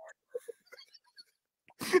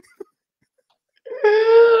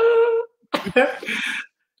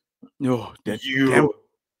 Yo, that's no,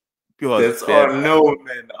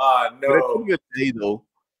 man. No. But day, though,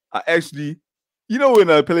 I actually, you know, when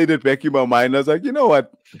I played it back in my mind, I was like, you know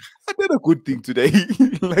what? I did a good thing today.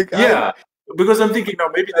 Like, because I'm thinking now,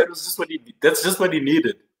 maybe that was just what that's just what he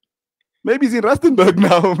needed. Maybe he's in Rustenburg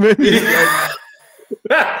now. Maybe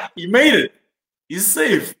he made it. He's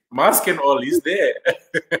safe. Mask and all, he's there.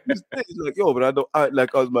 He's like, yo, but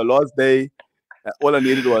it was my last day. All I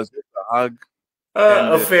needed was a hug.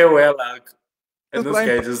 A farewell hug. And this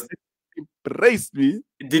guy just embraced me.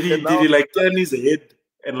 Did he like turn his head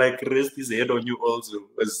and like rest his head on you also?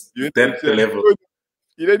 Was that the level?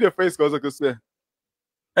 You know your face goes like this. Yeah.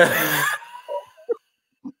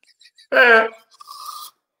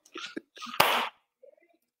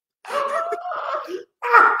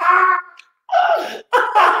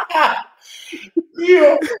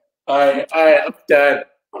 I'm done.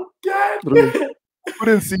 Bro, I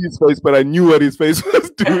couldn't see his face, but I knew what his face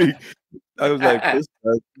was doing. I was like,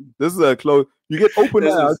 this is a closed. You get open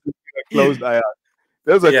eyes, closed eye.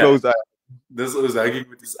 There's a closed eye. This was hugging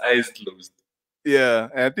with his eyes closed. Yeah,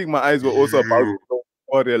 and I think my eyes were also about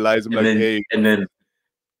to realize. I'm hey. And then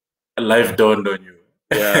life dawned on you.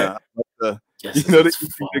 Yeah. You know, the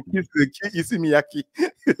Isimiyaki.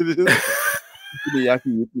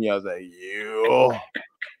 Isimiyaki with me. I was like, yo,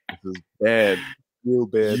 this is bad. Real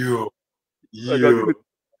bad. Yo,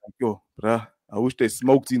 bruh, I wish they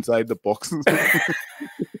smoked inside the box.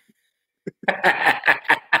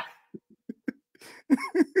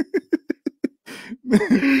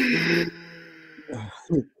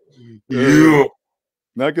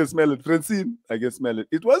 Now I can smell it. Francine, I can smell it.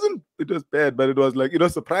 It was bad, but it was like, it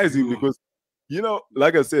was surprising because, you know,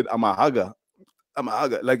 like I said, I'm a hugger.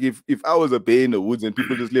 Like if I was a bear in the woods and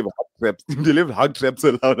people just live hug traps, they live hug traps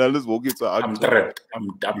around, I'll just walk into a hug trap. I'm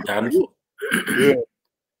done for. Yeah.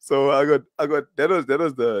 So I got that was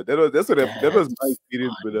my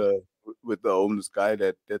experience with the homeless guy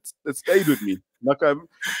that stayed with me. Like I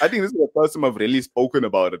think this is the first time I've really spoken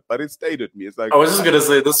about it, but it stayed with me. It's like I was just gonna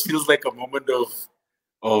say this feels like a moment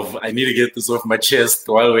of I need to get this off my chest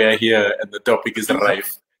while we are here and the topic is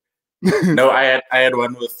rife. No, I had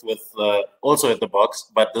one with also at the box,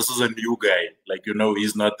 but this is a new guy. Like, you know,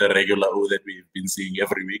 he's not the regular O that we've been seeing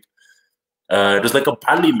every week. It was like a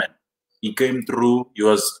parliament. He came through. He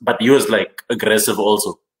was like aggressive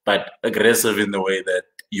also, but aggressive in the way that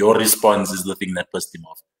your response is the thing that pissed him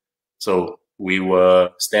off. So we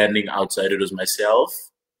were standing outside. It was myself,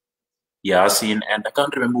 Yasin, and I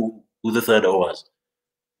can't remember who the third O was.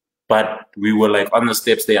 But we were like on the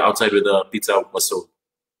steps there outside where the pizza was sold,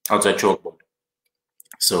 outside chalkboard.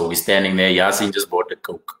 So we're standing there. Yasin just bought a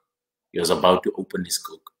Coke. He was about to open his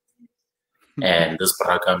Coke. And this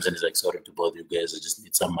bra comes and he's like, sorry to bother you guys. I just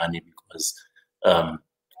need some money because I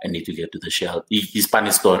need to get to the shell. He spun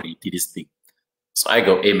his story. He did his thing. So I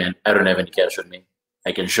go, hey, man, I don't have any cash on me.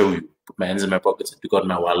 I can show you. Put my hands in my pockets. I took out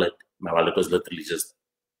my wallet. My wallet was literally just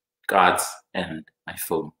cards and my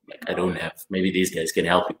phone. Like, I don't have. Maybe these guys can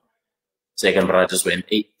help you. Second bra just went,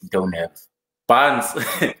 hey, don't have.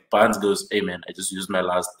 Barnes goes, hey, man, I just used my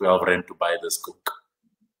last 12 rand to buy this Coke.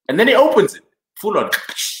 And then he opens it. Full on.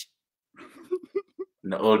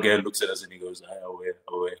 And the old guy looks at us and he goes,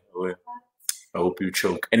 away. I hope you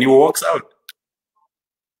choke. And he walks out.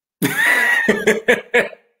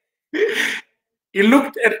 He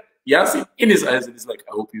looked at Yasin in his eyes and he's like,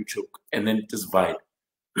 I hope you choke. And then just vibe.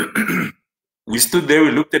 We stood there, we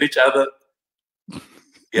looked at each other.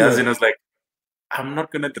 Yasin was like, I'm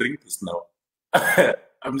not going to drink this now.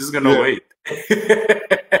 I'm just going to wait.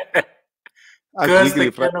 Because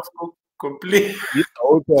the can of Coke complete.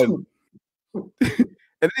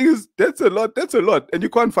 And the thing is, that's a lot. And you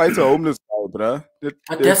can't fight a homeless guy, bruh.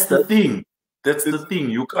 But that's the thing. That's the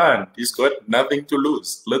thing. You can't. He's got nothing to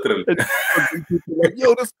lose, literally. Like,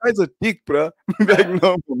 yo, this guy's a dick, bruh. Like,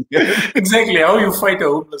 no. Exactly. How you fight a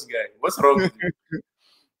homeless guy? What's wrong with you?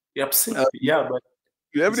 You're upset. Yeah, but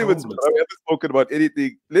we haven't even spoken about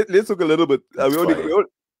anything. Let's talk a little bit.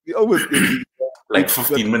 We almost like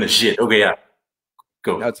 15 minutes. Shit. Okay, yeah.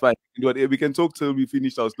 Go. That's fine. We can talk till we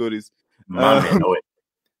finish our stories.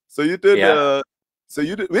 So you did. Yeah.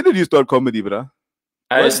 When did you start comedy, bruh?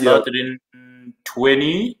 I started in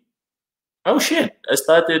 20. Oh shit! I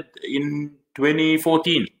started in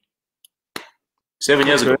 2014, 7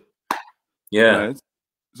 years ago. Yeah, Nice.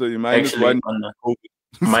 So you minus actually, one. on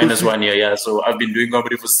minus 1 year. Yeah, so I've been doing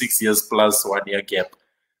comedy for 6 years plus 1 year gap.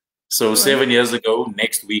 So 7 years ago,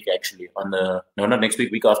 next week actually, on the no, not next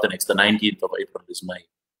week, week after next, the 19th of April is my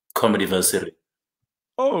comedy anniversary.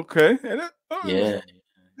 Oh, okay. And Yeah,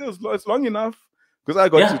 it's long enough because I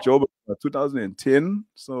got yeah. to job in 2010,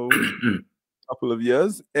 so a couple of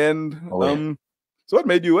years. And Oh, yeah. so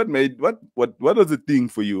what was the thing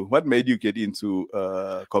for you? What made you get into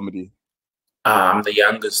comedy? I'm the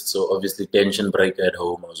youngest, so obviously tension breaker at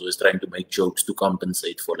home. I was always trying to make jokes to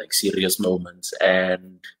compensate for like serious moments,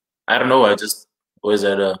 and I don't know. I just always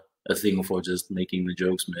had a thing for just making the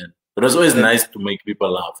jokes, man. It was always And, nice to make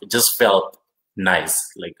people laugh. It just felt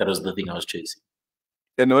nice. Like that was the thing I was chasing.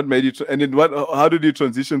 and what made you? And then what? How did you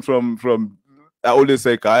transition from? I always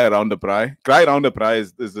say cry around the pie. Cry around the pie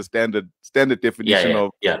is the standard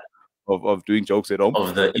definition Yeah. of doing jokes at home.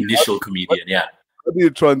 Of the initial comedian, yeah. How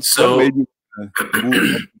did you what made you move to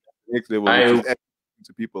the next level, which is acting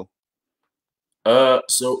to people?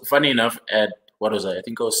 So funny enough, at what was I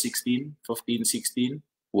think I was 16, 15, 16,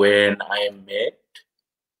 when I met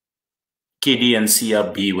Kiddy and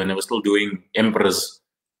CRB when they were still doing Emperor's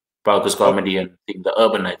Paucus Comedy and I think the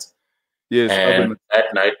Urban Nights. Yes, and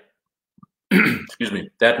that night, excuse me,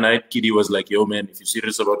 that night Kiddy was like, yo man, if you're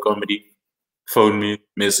serious about comedy, phone me,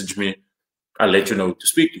 message me, I'll let you know who to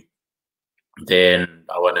speak to. Then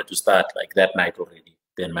I wanted to start like that night already.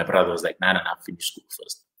 Then my brother was like, nah, finish school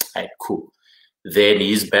first. All right, cool. Then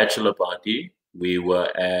his bachelor party, we were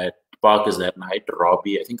at Parker's that night.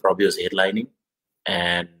 I think Robbie was headlining.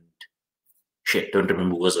 And shit, don't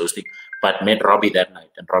remember who was hosting. But met Robbie that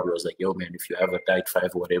night. And Robbie was like, yo, man, if you have a tight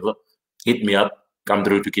 5 or whatever, hit me up. Come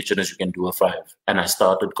through to Kitcheners, you can do a 5. And I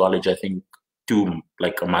started college, I think,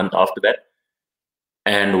 a month after that.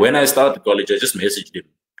 And when I started college, I just messaged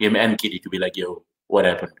him and Kitty to be like, yo, what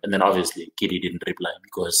happened? And then obviously Kitty didn't reply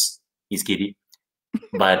because he's Kitty.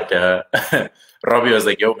 But Robbie was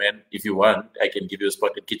like, yo, man, if you want, I can give you a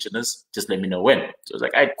spot at Kitcheners. Just let me know when. So I was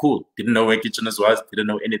like, all right, cool. Didn't know where Kitcheners was. Didn't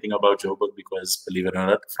know anything about Joburg because, believe it or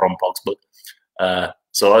not, from Boxburg.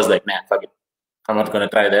 So I was like, nah, fuck it. I'm not going to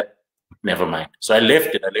try that. Never mind. So I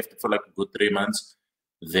left it. I left it for like a good 3 months.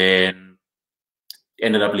 Then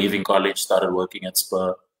ended up leaving college, started working at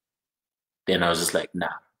Spur. Then I was just like, nah,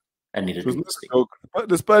 I need to do this thing.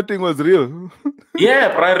 The Spur thing was real. Yeah,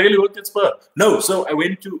 but I really worked at Spur. No, so I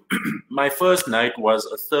went to, my first night was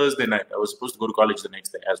a Thursday night. I was supposed to go to college the next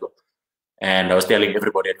day as well. And I was telling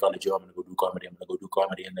everybody at college, yo, I'm going to go do comedy. I'm going to go do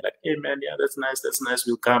comedy. And they're like, hey, man, yeah, that's nice.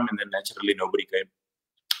 We'll come. And then naturally nobody came.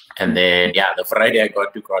 And then, yeah, the Friday I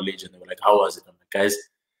got to college and they were like, how was it? I'm like, guys,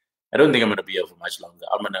 I don't think I'm going to be here for much longer.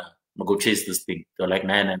 I'm going to go chase this thing. They're like,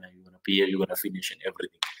 nah, you're going to be here. You're going to finish and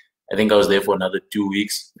everything. I think I was there for another 2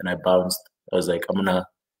 weeks and I bounced. I was like, I'm gonna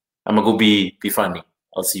go be funny.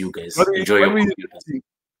 I'll see you guys. Enjoy your computers.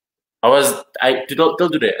 Till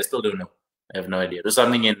today, I still don't know. I have no idea. It was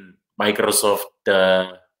something in Microsoft,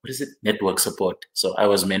 what is it? Network support. So I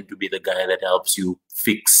was meant to be the guy that helps you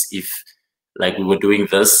fix if like we were doing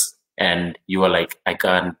this and you were like, I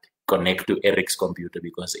can't connect to Eric's computer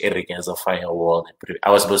because Eric has a firewall.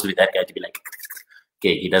 I was supposed to be that guy to be like,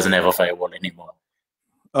 okay, he doesn't have a firewall anymore.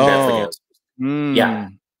 Oh, yeah.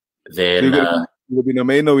 Then you've been a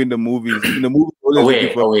Mano in the movies. In the movie,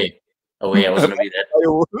 away. I was gonna be that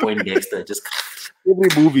point gangster. Just every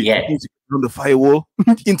movie, yeah, on the firewall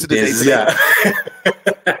into the data. Yeah.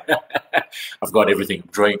 I've got everything. I'm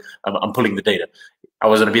drawing. I'm pulling the data. I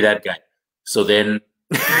was gonna be that guy. So then,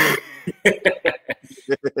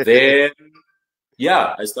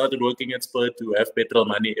 yeah, I started working at Spur to have petrol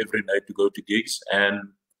money every night to go to gigs,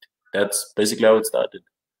 and that's basically how it started.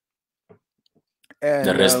 And,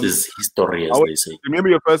 the rest is history, as they say. Remember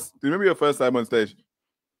your first time on stage?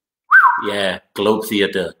 Yeah, Globe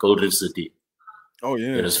Theatre, Gold Reef City. Oh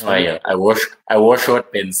yeah, it was fire. I wore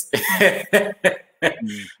short pants. I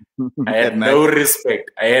had no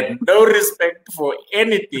respect. I had no respect for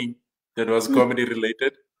anything that was comedy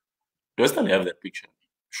related. Do I still have that picture?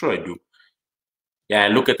 Sure, I do. Yeah, I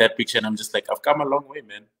look at that picture and I'm just like, I've come a long way,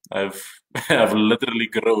 man. I've literally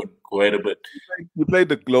grown quite a bit. You played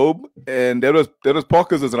the Globe, and there was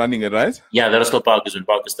Parker's was running it, right? Yeah, there was still Parker's, and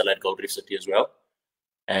Parker's still at Gold Reef City as well.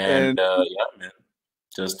 And yeah, man,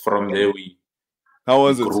 just from there how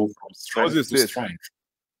was it? Grew from strength to strength.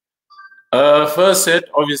 First set,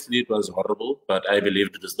 obviously it was horrible, but I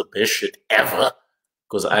believed it was the best shit ever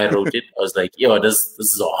because I wrote it. I was like, yo, this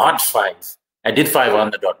is a hot 5. I did 5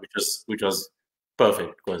 on the dot, which was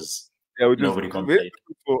perfect because Yeah, we just Nobody wait complained.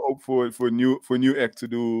 for new act to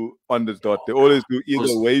do on the dot. They always do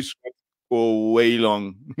either way short or way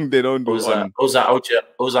long. They don't do on. Oza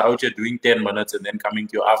out here doing 10 minutes and then coming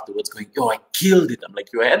to you afterwards going, yo, I killed it. I'm like,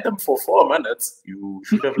 you had them for 4 minutes. You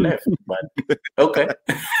should have left. But okay.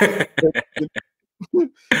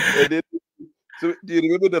 And then, so do you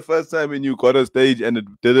remember the first time when you got on stage and it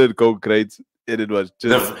didn't go great? And it was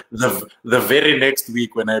just the very next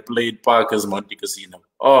week when I played Parker's Monte Casino.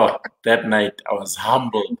 Oh, that night I was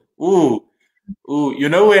humbled. Ooh. You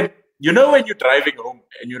know when you're driving home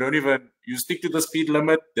and you stick to the speed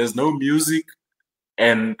limit, there's no music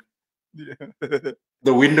and the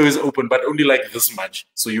window is open, but only like this much.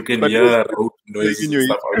 So you can hear road noises and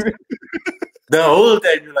stuff outside. The whole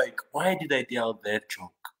time you're like, why did I tell that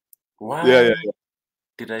joke? Why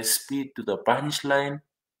did I speed to the punchline?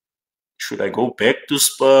 Should I go back to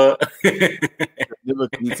Spur? I never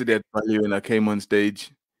considered that value when I came on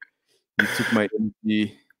stage. You took my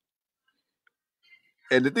energy.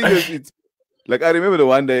 And the thing is, it's like I remember the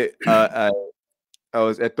one day I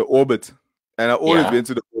was at the Orbit, and I always went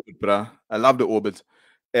to the Orbit, bruh. I love the Orbit.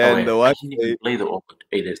 And the one day, play the Orbit.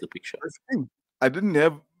 Hey, there's the picture. I didn't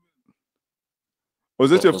have.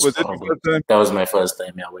 Was it your first time? That was my first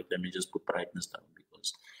time. Yeah, wait, let me just put brightness down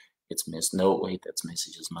because it's missed. No, wait, that's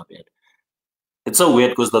messages. My bad. It's so weird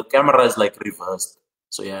because the camera is like reversed.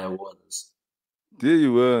 So yeah, I was. There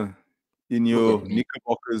you were in your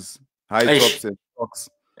knickerbockers, high tops and socks.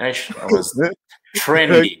 I was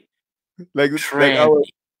trendy.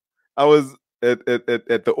 I was at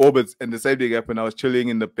the Orbits, and the same thing happened. I was chilling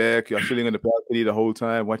in the back. You're chilling in the balcony the whole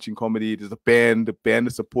time, watching comedy. There's a band. The band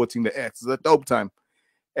is supporting the acts. It's a dope time.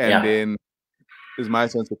 And then it's my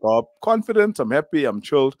sense of confidence. I'm happy. I'm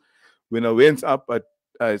chilled. When I went up,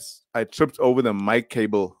 I tripped over the mic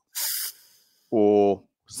cable or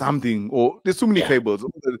something. Or there's too many cables.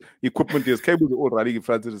 All the equipment, there's cables are all running in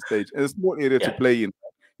front of the stage. And there's no area to play in.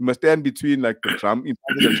 You must stand between like the drum, in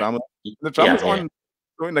front of the drummer. The drummer's on.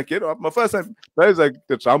 So when I get up, my first time, that is like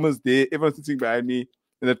the drummer's there, everyone's sitting behind me.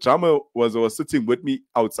 And the drummer was sitting with me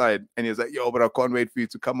outside. And he was like, yo, but I can't wait for you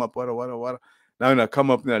to come up. What. Now when I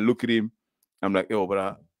come up and I look at him, I'm like, yo, but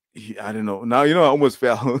I don't know. Now, I almost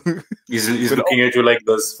fell. He's looking at you like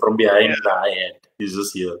this from behind the head. He's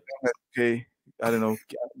just here. Okay. I don't know.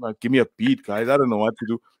 Give me a beat, guys. I don't know what to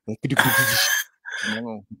do.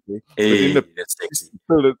 No, okay. Hey, that's sexy.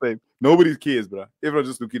 Still the same. Nobody cares, bro. Everyone's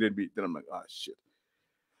just looking at me. Then I'm like, oh, shit.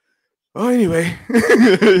 Oh, anyway.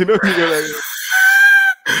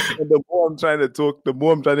 And the more I'm trying to talk, the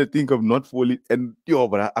more I'm trying to think of not falling. And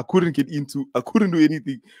bro, I couldn't do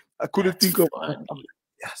anything. I couldn't think of.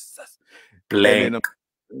 Yes. Blank.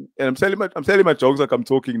 And I'm telling my jokes like I'm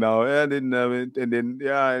talking now. And then those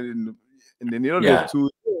two.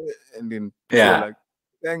 And then like,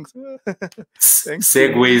 thanks.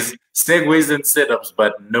 Segues and setups,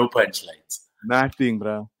 but no punchlines. Nothing,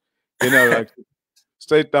 bro. Then I like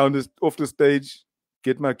straight down off the stage,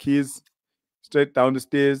 get my keys, straight down the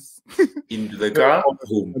stairs. Into the car?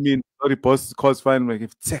 I mean, sorry, boss, cause fine. Like,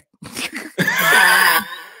 if check.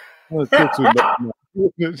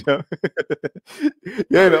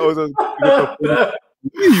 Yeah, I was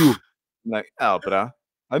you. Like, bro.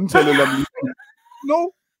 I didn't tell you I'm leaving.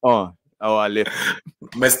 No. Oh, I left.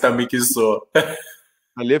 My stomach is sore.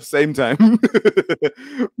 I left same time.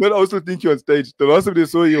 But I also think you're on stage. The last time they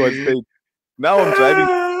saw you on stage. Now I'm driving.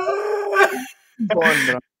 Go on,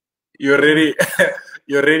 bro. You're already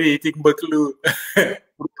eating Baklu.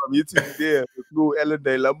 I'm eating there. Baklu,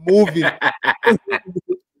 Ellendale. I'm moving.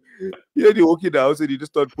 You walk in the house and you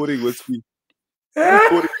just start pouring whiskey.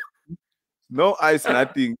 No ice,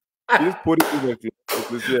 nothing. You just pour it in the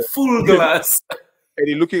glass. Full glass. And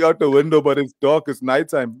you're looking out the window, but it's dark. It's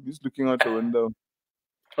nighttime. You're just looking out the window.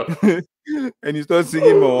 And you start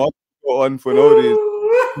singing more on for no reason.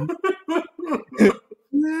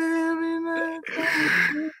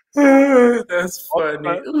 That's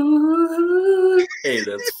funny. Hey,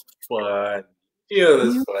 that's fun. Yeah,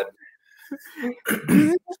 that's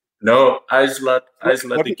fun. No, I just let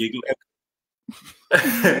the giggle.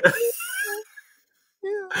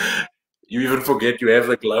 You even forget you have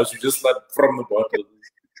the gloves. You just let from the bottle.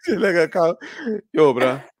 Like a cow. Yo,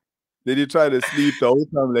 bro. Then you try to sleep the whole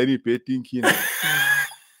time, lady petting.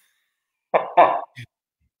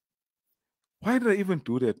 Why did I even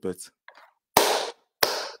do that, but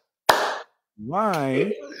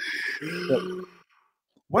why?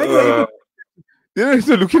 Why do I even? Then I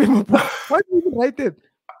started looking at my book. Why do you even write that?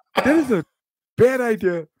 That is a bad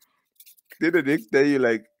idea. Then the next day you're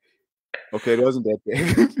like, okay, it wasn't that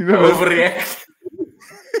bad. Overreact.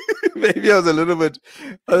 Maybe I was a little bit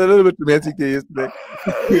dramatic there yesterday.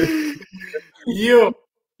 Yo,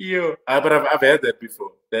 but I've had that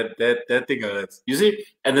before. That thing hurts. You see,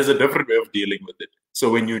 and there's a different way of dealing with it. So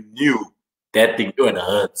when you knew that thing, it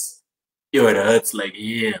hurts. It hurts like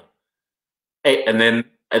yeah. Hey, and then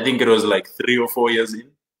I think it was like 3 or 4 years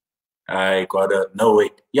in. I got a no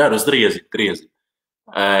wait. Yeah, it was 3 years in. 3 years in.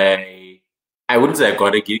 I wouldn't say I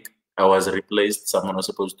got a gig. I was replaced. Someone was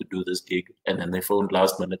supposed to do this gig, and then they phoned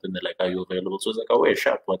last minute, and they're like, "Are you available?" So I was like, "Oh wait,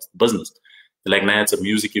 sharp. What's the business?" They're like, "Nah, it's a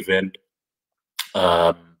music event.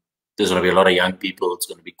 There's gonna be a lot of young people. It's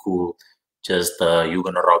gonna be cool. Just you're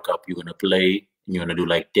gonna rock up. You're gonna play. And you're gonna do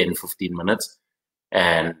like 10, 15 minutes.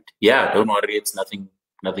 And yeah, don't worry. It's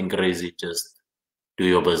nothing crazy. Just do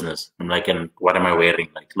your business." I'm like, "And what am I wearing?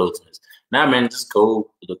 Like clothes?" Nah, man, just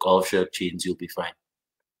go with the golf shirt, jeans. You'll be fine.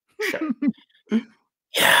 Sure.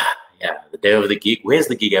 Yeah. The day of the gig. Where's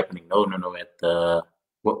the gig happening? No. At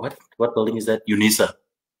what building is that? Unisa.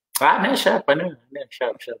 No, sharp. I know. No,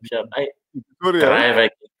 sharp. I drive.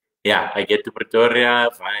 I get to Pretoria.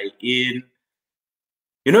 Fly in.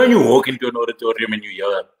 You know when you walk into an auditorium and you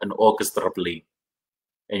hear an orchestra playing,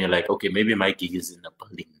 and you're like, okay, maybe my gig is in the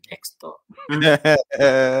building next door.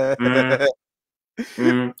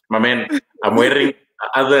 My man, I'm wearing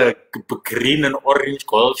other green and orange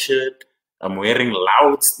golf shirt. I'm wearing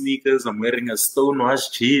loud sneakers. I'm wearing a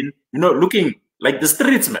stonewashed jean. You know, looking like the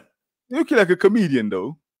streets, man. You look like a comedian,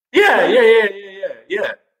 though.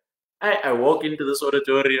 Yeah. I walk into this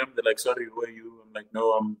auditorium. They're like, "Sorry, who are you?" I'm like,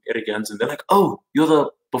 "No, I'm Eric Jansen." They're like, "Oh, you're the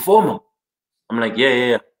performer." I'm like,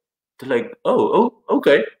 yeah. They're like, "Oh,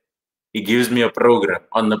 okay." He gives me a program.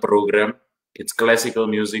 On the program, it's classical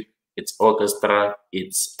music, it's orchestra,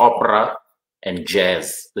 it's opera, and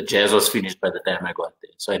jazz. The jazz was finished by the time I got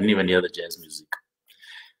there, so I didn't even hear the jazz music.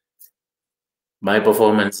 My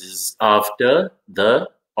performance is after the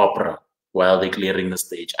opera. While they're clearing the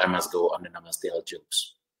stage, I must go on and I must tell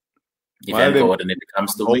jokes. Event coordinator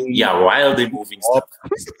comes to me. Yeah, while they're moving stuff.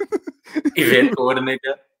 Event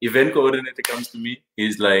coordinator comes to me.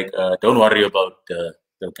 He's like, "Don't worry about the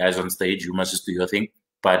guys on stage. You must just do your thing.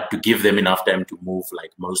 But to give them enough time to move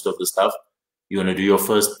like most of the stuff, you're gonna do your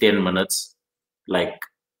first 10 minutes like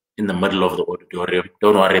in the middle of the auditorium.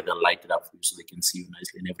 Don't worry, they'll light it up for you so they can see you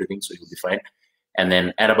nicely and everything, so you'll be fine. And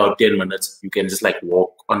then at about 10 minutes, you can just like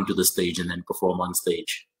walk onto the stage and then perform on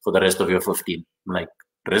stage for the rest of your 15. I'm like,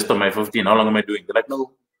 the rest of my 15, how long am I doing? They're like,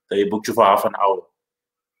 "No, they booked you for half an hour."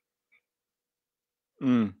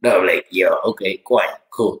 No, I'm like, "Yeah, okay, quiet,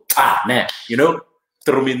 cool." Man, you know,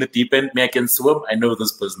 throw me in the deep end. Me, I can swim. I know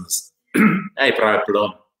this business. I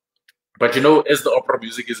problem. But you know, as the opera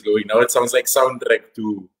music is going now, it sounds like soundtrack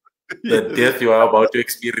to the death you are about to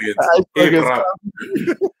experience.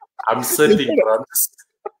 I'm sitting, bro.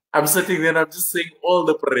 I'm sitting there and I'm just saying all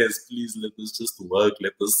the prayers. Please let us just work.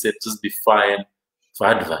 Let us set just be fine.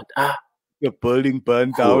 Vad. The building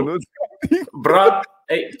burned down. Bro,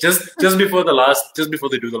 hey, just before they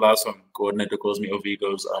do the last one, coordinator calls me over. He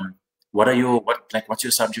goes, what's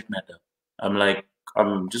your subject matter? I'm like,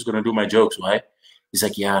 "I'm just gonna do my jokes. Why?" He's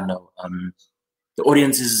like, "Yeah, no. The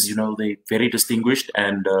audience is, they're very distinguished,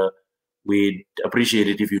 and we'd appreciate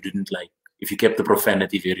it if you kept the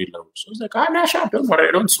profanity very low." So I was like, "Nah, sure, don't worry.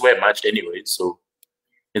 I don't swear much anyway, so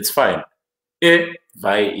it's fine." In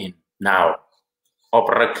now,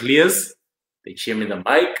 opera clears. They cheer me the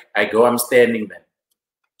mic. I go. I'm standing there.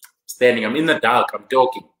 I'm in the dark. I'm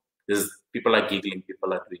talking. People are giggling.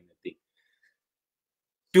 People are doing the thing.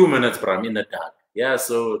 2 minutes, bro. I'm in the dark. Yeah,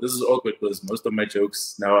 so this is awkward because most of my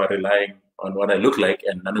jokes now are relying on what I look like,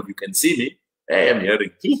 and none of you can see me. I am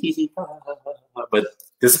hearing but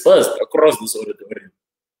dispersed across this auditorium.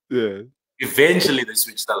 Yeah. Eventually they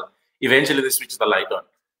switch the light on.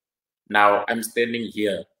 Now I'm standing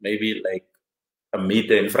here, maybe like a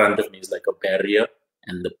meter in front of me is like a barrier,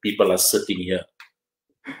 and the people are sitting here.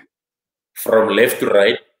 From left to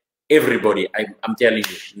right, everybody, I'm telling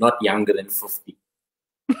you, not younger than 50.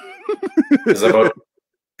 There's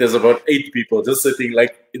about 8 people just sitting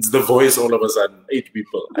like it's The Voice all of a sudden. 8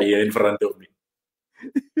 people are here in front of me.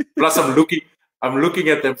 Plus I'm looking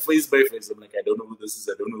at them face by face. I'm like, I don't know who this is.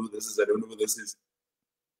 I don't know who this is.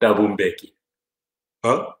 Thabo Mbeki.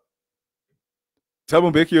 Huh?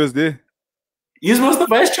 Thabo Mbeki was there. He was the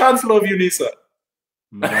vice chancellor of Unisa.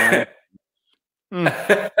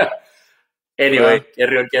 Anyway,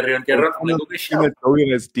 carry on. I'm like, okay, shout.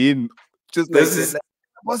 Just like this.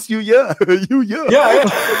 What's you here? Yeah.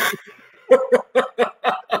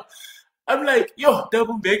 I'm like, yo,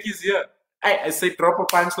 Thabo Mbeki's here. I say, drop a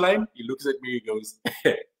punchline. He looks at me, he goes,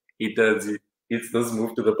 he turns it. It's this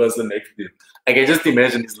move to the person next to him. I can just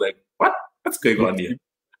imagine he's like, what's going on here?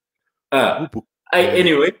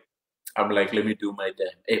 Anyway, I'm like, let me do my damn.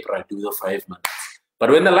 Hey, bro, do the 5 minutes. But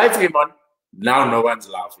when the lights came on, now no one's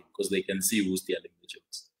laughing because they can see who's telling the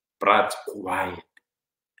jokes. Bro, it's quiet.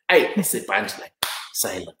 Hey, I say punchline,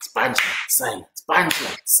 silence, punchline, silence,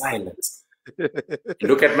 punchline, silence. You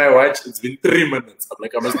look at my watch, it's been 3 minutes. I'm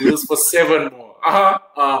like, I must do this for 7 more.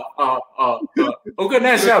 Okay,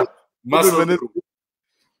 Nash up. Muscle through.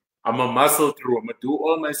 I'm a muscle through. I'm going to do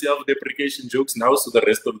all my self-deprecation jokes now so the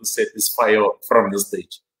rest of the set is fire from the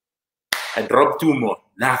stage. I drop 2 more.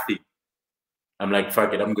 Nothing. I'm like,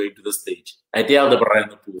 fuck it. I'm going to the stage. I tell the Brian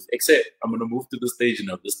the booth, except I'm going to move to the stage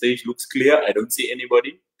now. The stage looks clear. I don't see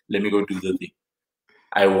anybody. Let me go do the thing.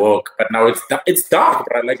 I walk. But now it's dark,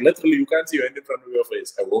 bro. Like, literally, you can't see your hand in front of your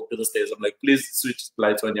face. I walk to the stairs. I'm like, please switch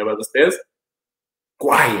lights on by the stairs.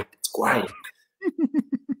 Quiet. It's quiet.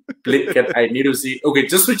 I need to see. Okay,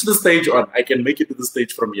 just switch the stage on. I can make it to the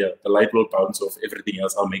stage from here. The light will bounce off everything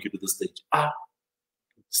else. I'll make it to the stage.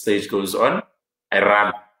 Stage goes on. I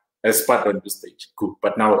run. I spot on the stage. Cool.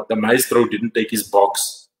 But now the maestro didn't take his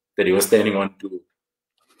box that he was standing on to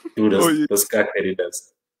do the cut that he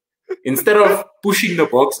does. Instead of pushing the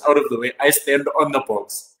box out of the way, I stand on the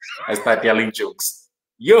box. I start yelling jokes.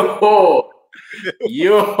 Yo!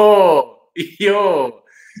 Yo! Yo!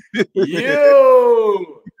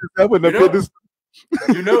 Yo!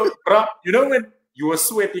 You know, bro, you know when you were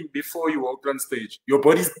sweating before you walked on stage, your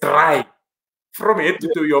body's dry. From head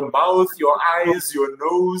to your mouth, your eyes, your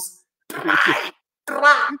nose. Dry.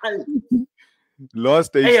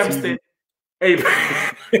 Lost stage. Hey,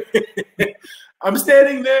 I'm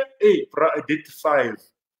standing there. Hey, bro, I did 5.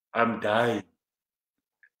 I'm dying.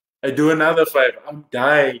 I do another 5. I'm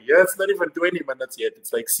dying. Yeah, it's not even 20 minutes yet.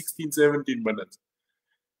 It's like 16, 17 minutes.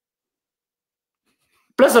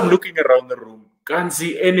 Plus, I'm looking around the room. Can't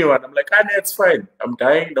see anyone. I'm like, no, it's fine. I'm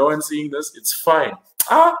dying. No one's seeing this. It's fine.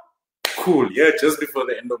 Cool. Yeah, just before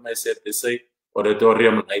the end of my set, they say,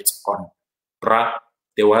 auditorium lights on. Bruh,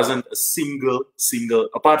 there wasn't a single,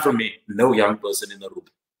 apart from me, no young person in the room.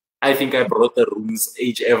 I think I brought the room's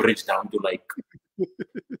age average down to like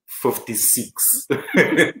 56.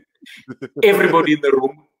 Everybody in the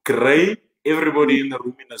room gray. Everybody in the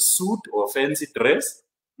room in a suit or fancy dress.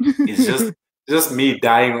 It's just me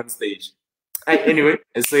dying on stage. Anyway,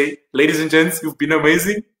 I say, ladies and gents, you've been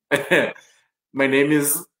amazing. My name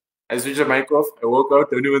is, I switch the mic off, I walk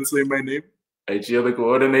out, don't even say my name. I cheer the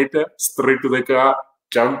coordinator, straight to the car,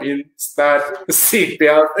 jump in, start, seat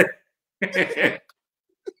belt.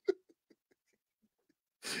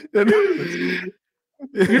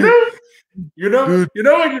 You know when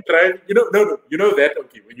you drive, you know that,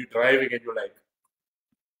 okay, when you're driving and you're like,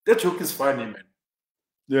 that joke is funny, man.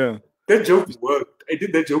 Yeah. That joke worked. I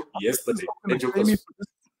did that joke yesterday. That joke was...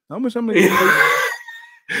 How much am I?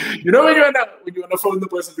 You know when you wanna phone the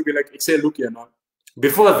person to be like, say, look here now.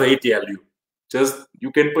 Before they tell you, just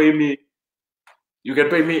you can pay me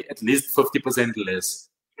at least 50% less.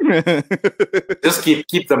 Just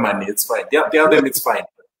keep the money. It's fine. Tell them it's fine.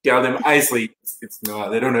 Tell them I say it's no.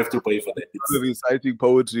 They don't have to pay for that. It's reciting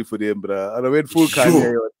poetry for them, bro. And I went full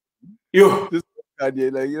Kanye. Just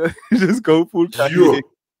Kanye, like just go full Kanye.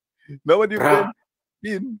 Nobody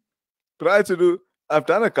been try to do. I've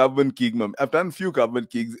done a government gig, man. I've done a few government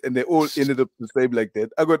gigs, and they all ended up the same like that.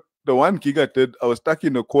 I got the one gig I did. I was stuck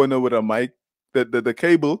in a corner with a mic. The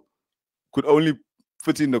cable could only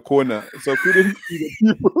fit in the corner, so I couldn't see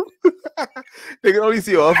the people. They could only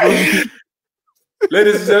see half of me.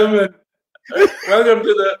 Ladies and gentlemen, welcome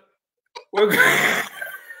to the.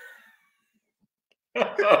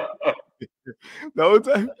 The whole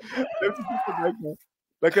time, I have to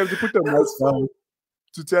put the mic down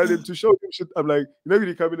to tell them, to show them shit. I'm like, when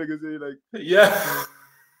you come in and say, like, yeah.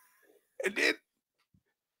 And then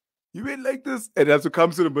you went like this, and I have to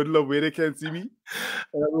come to the middle of where they can't see me.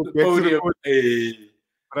 And I go back to the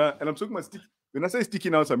podium. And I'm taking my stick. When I say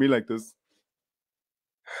sticking out, I mean like this.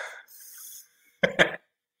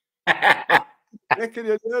 Can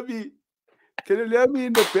you hear me? Can you hear me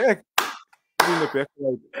in the back? In the back,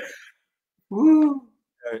 like, woo.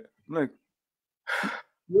 I'm like,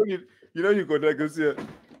 you go like this here.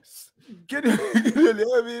 Can you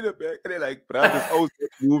hear me in the back? And they're like, bro, this house is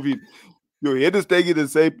moving. Your head is taking the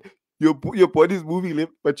same. Your body's moving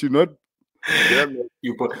left, but you're not.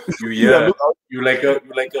 You like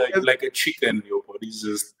a chicken. Your body's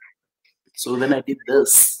just. So then I did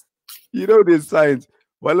this. You know there's signs.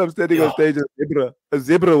 While I'm standing on stage, a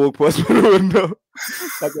zebra walked past my window.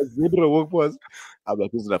 Like a zebra walked past. I'm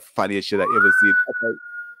like, this is the funniest shit I ever seen. I'm like,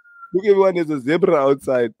 look, everyone, there's a zebra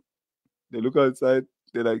outside. They look outside.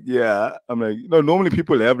 They're like, yeah. I'm like, normally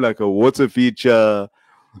people have like a water feature.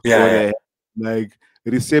 Yeah. Like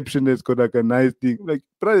receptionist got like a nice thing. I'm like,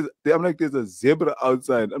 bro, I'm like, there's a zebra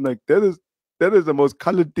outside. I'm like, that is the most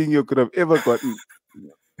colored thing you could have ever gotten.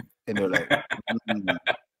 And they're like,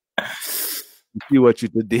 see what you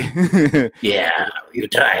did there. Yeah, you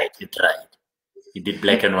tried. You did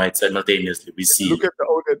black and white simultaneously. We see. Look at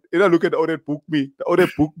the owner booked me. The owner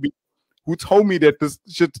booked me, who told me that this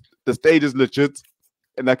shit, the stage is legit.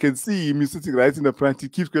 And I can see him sitting right in the front. He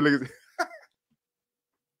keeps going like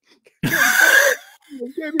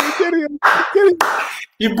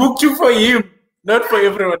He booked you for him, not for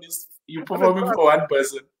everyone. You performing for one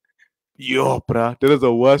person. Yo, bruh, that is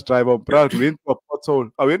the worst driver, bruh. Went to a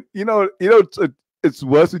pothole. I went, it's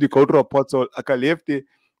worse when you go to a pothole. I left it,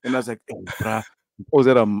 and I was like, oh, bruh, was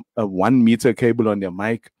there a 1 meter cable on their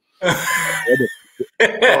mic?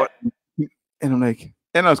 And I'm like,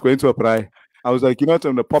 and I was going to a pry. I was like, I'm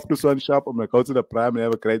gonna pop this one shop. I'm gonna go to the pry and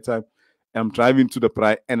have a great time. And I'm driving to the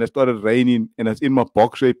pry, and it started raining, and it's in my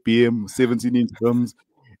box shape BM 17-inch rims,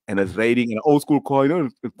 and it's raining, an old school car,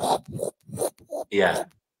 Yeah.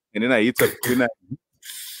 And then I hit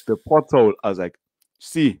the pothole. I was like,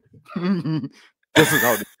 see, this is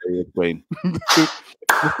how this is going.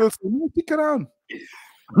 Stick around.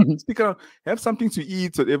 Stick around. Have something to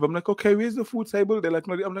eat. So if I'm like, okay, where's the food table? They're like,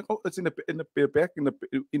 no. I'm like, oh, it's in the back, in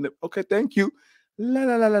the okay, thank you. La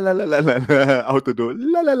la la la la la la la out the door.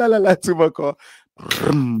 La la la la la to my car.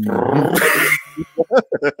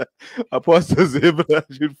 I passed the zebra.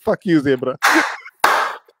 Fuck you, zebra.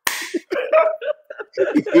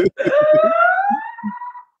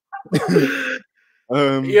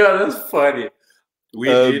 Yeah, that's funny. We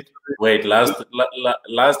did. Wait, last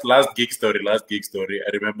gig story. I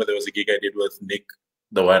remember there was a gig I did with Nick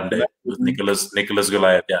the one day with Nicholas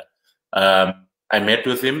Goliath. Yeah. I met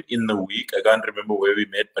with him in the week. I can't remember where we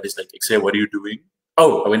met, but he's like, "Xavier, what are you doing?"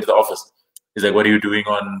 Oh, I went to the office. He's like, "What are you doing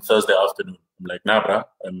on Thursday afternoon?" I'm like, "Nah, bruh.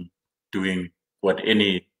 I'm doing what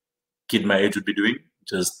any kid my age would be doing,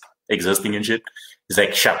 just existing and shit." He's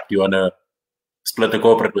like, "Sharp, do you wanna split the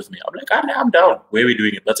corporate with me?" I'm like, I'm down. Where are we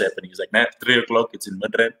doing it? What's happening? He's like, "Man, 3 o'clock. It's in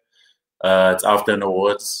Madrid. It's after an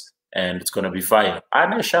awards, and it's gonna be fire."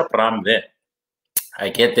 I'm sharp. I'm there. I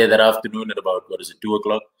get there that afternoon at about 2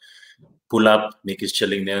 o'clock. Pull up. Nick is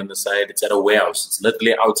chilling there on the side. It's at a warehouse. It's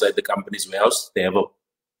literally outside the company's warehouse. They have a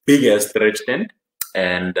big ass stretch tent,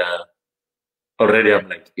 and already I'm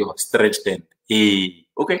like, yo, stretch tent. Hey,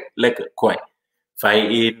 okay, like quiet. Fly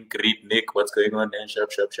in, greet Nick, what's going on, then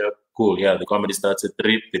sharp. Cool, yeah, the comedy starts at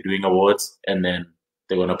 3, they're doing awards, and then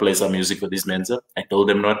they're going to play some music for this Mensa. I told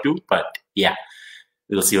them not to, but yeah,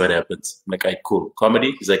 we'll see what happens. I'm like, all right, cool.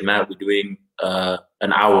 Comedy? He's like, nah, we're doing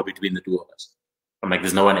an hour between the two of us. I'm like,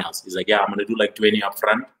 there's no one else. He's like, yeah, I'm going to do like 20 up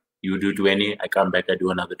front. You do 20, I come back, I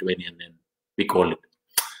do another 20, and then we call it.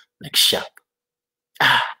 Like, sharp.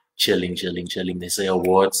 Chilling. They say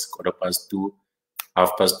awards, 2:15.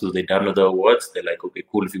 2:30, they're done with the awards. They're like, okay,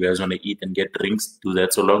 cool. If you guys want to eat and get drinks, do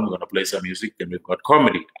that so long. We're going to play some music. Then we've got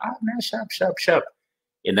comedy. Man, sharp.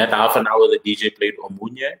 In that half an hour, the DJ played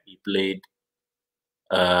Omunye. He played,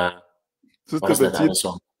 what was that other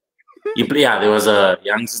song? There was a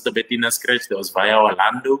Young Sister Bettina scratch. There was Via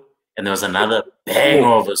Orlando. And there was another bang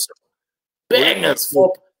of a song. Bangers.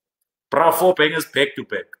 4 bangers back to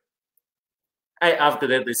back. After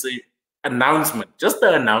that, they say, announcement. Just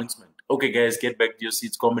the announcement. Okay, guys, get back to your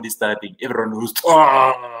seats. Comedy starting. Everyone who's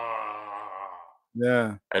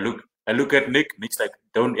yeah. I look at Nick. Nick's like,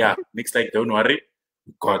 don't worry.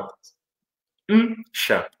 God,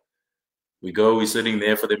 sharp. We're sitting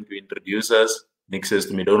there for them to introduce us. Nick says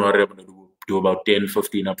to me, don't worry, I'm gonna do about 10,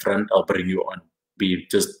 15 up front. I'll bring you on.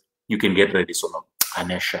 You can get ready so long.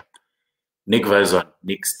 And sharp. Nick was on.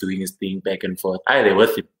 Nick's doing his thing back and forth. They're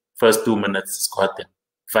with him. First 2 minutes, he's got them.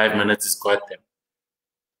 5 minutes, he's got them.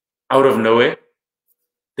 Out of nowhere,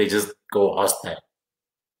 they just go hostile.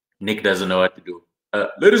 Nick doesn't know what to do.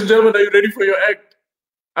 Ladies and gentlemen, are you ready for your act?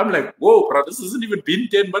 I'm like, whoa, bro, this hasn't even been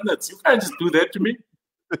 10 minutes. You can't just do that to me.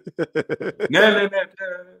 No.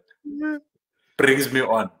 Brings me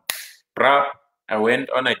on. Bro, I went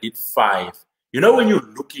on, I did 5. You know when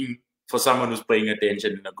you're looking for someone who's paying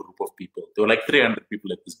attention in a group of people? There were like 300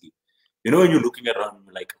 people at this gig. You know when you're looking around,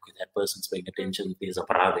 you're like, okay, that person's paying attention. There's a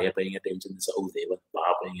bra there paying attention. There's a there, a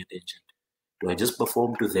bar paying attention. Do I just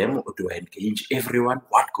perform to them or do I engage everyone?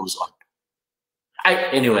 What goes on?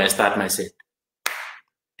 Anyway, I start my set.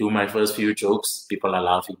 Do my first few jokes. People are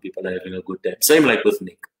laughing. People are having a good time. Same like with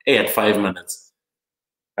Nick. At 5 minutes,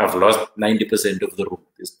 I've lost 90% of the room.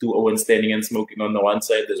 There's 2 Owens standing and smoking on the one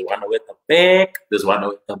side. There's one at the back. There's one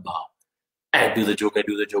at the bar. I do the joke. I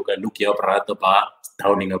look here at the bar,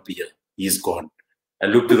 downing a beer. He's gone. I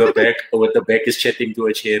look to the back. Over the back is chatting to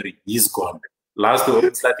a cherry. He's gone. last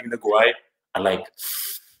two starting the Guai are like,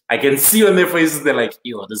 I can see on their faces, they're like,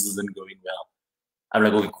 yo, this isn't going well. I'm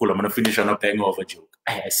like, okay, cool, I'm going to finish on a hangover joke.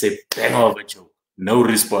 I said, hangover joke. No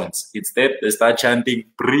response. Instead, they start chanting,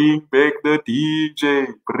 bring back the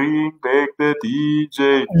DJ, bring back the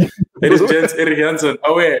DJ. Ladies and gents, Eric Jansen,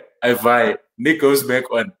 away. I vibe. Nick goes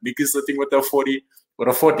back on. Nick is sitting with a 40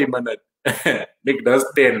 minute. Nick does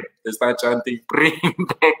 10. They start chanting, bring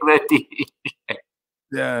back the DJ.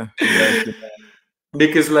 Yeah.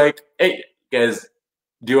 Nick is like, hey, guys,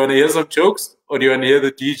 do you want to hear some jokes or do you want to hear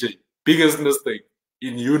the DJ? Biggest mistake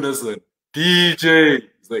in unison. DJ.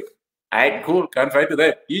 It's like, alright, cool, can't fight to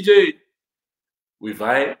that. DJ. We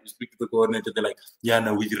vibe, we speak to the coordinator, they're like, yeah,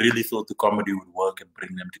 no, we really thought the comedy would work and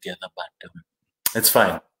bring them together, but it's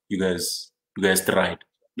fine. You guys tried.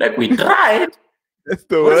 Like, we tried? That's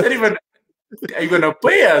the What's worst. that even? Are you gonna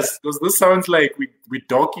pay us? Because this sounds like we're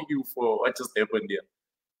docking you for what just happened here.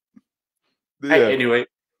 Yeah. Anyway,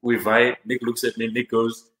 we vibe. Nick looks at me. Nick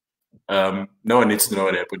goes, no one needs to know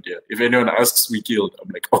what happened here. If anyone asks, we killed. I'm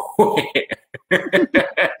like, oh.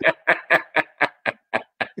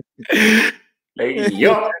 Like,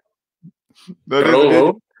 yo.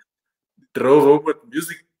 Drove home with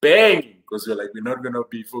music banging. Because we're like, we're not going to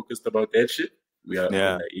be focused about that shit. We are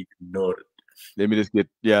going to ignore it. Let me just get,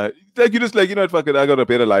 like, you just like, you know what, fuck it, I got a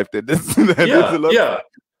better life than this. I'm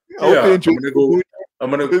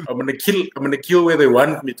gonna kill where they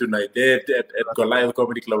want me tonight. There at Goliath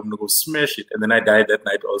Comedy Club, I'm gonna go smash it, and then I died that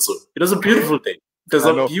night also. It was a beautiful day. It was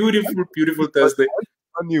a beautiful Thursday.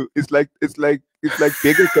 On you, it's like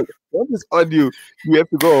bigger. What is on you? You have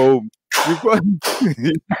to go home. It's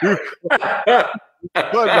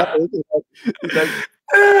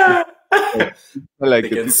like I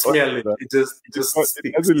can smell it. It just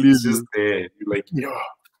sticks. It's just there. You're like, yeah.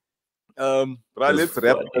 Let's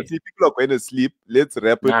wrap it. I see people are going to sleep. Let's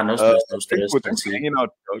wrap it. No stress. Thanks for hanging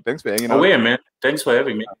out. Thanks for hanging out. Oh yeah, man. Thanks for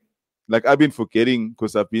having me. Like, I've been forgetting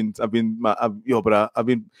because I've been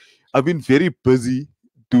very busy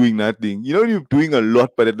doing nothing. You know, you're doing a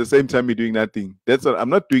lot, but at the same time you're doing nothing. That's what I'm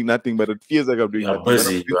not doing nothing, but it feels like I'm doing nothing. You're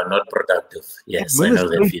busy. You are not productive. Yes, I know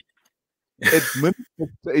that feeling.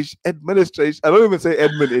 Administration. I don't even say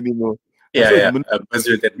admin anymore. I'm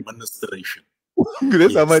busy with administration.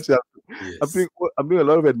 That's how much I'm doing a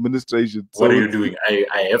lot of administration. So what are you doing?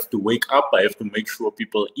 I have to wake up. I have to make sure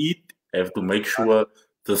people eat. I have to make sure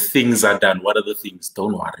the things are done. What are the things?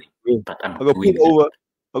 Don't worry. But I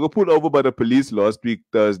got pulled over by the police last week,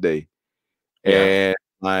 Thursday. And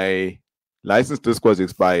my license disc was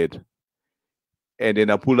expired. And then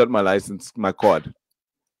I pulled out my card.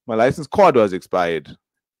 My license card was expired.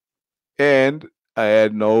 And I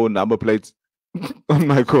had no number plates on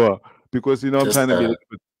my car. Because, you know, I'm trying to be a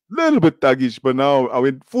little bit thuggish, but now I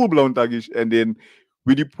went full-blown thuggish. And then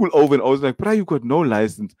when you pull over, and I was like, bro, you got no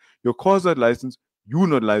license. Your car's not licensed. You're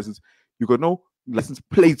not licensed. You got no license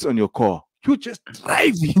plates on your car. You're just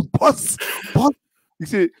driving, boss. You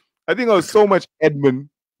see, I think I was so much admin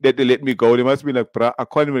that they let me go. They must be like, bro, I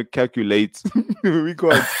can't even calculate. We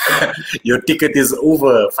can't. Your ticket is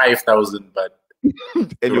over 5,000, but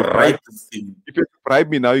and you're right. If you bribe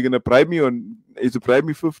me now, you're gonna bribe me on. Is it bribe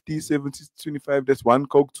me 50, 70, 25? That's one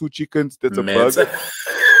Coke, 2 chickens. That's a burger.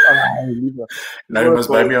 Now you must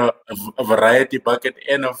buy me a variety bucket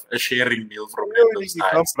and a sharing meal from those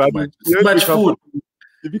times. Too much food.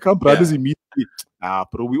 You become brothers immediately.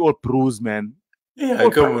 Bro, we all pros, man. Yeah,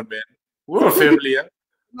 come on, man. We're a family, yeah.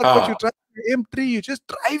 But you're driving M3, you're just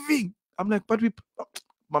driving. I'm like, but we,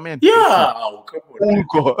 my man. Yeah, come on. Old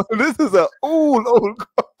car. This is an old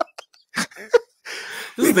car.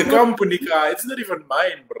 This is the company car. It's not even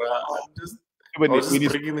mine, bro. I'm just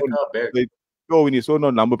bringing the car back. When you saw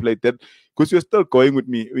no number plate, that because you're still going with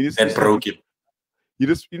me. And broke him. You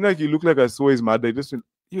look like I saw his mother.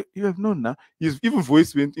 You have no number. His even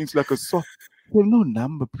voice went into like a soft. You have no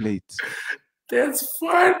number plate. That's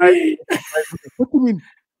funny. What do you mean?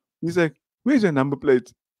 He's like, where's your number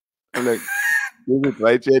plate? I'm like, there's it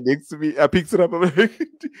right here next to me. I picked it up. I'm like,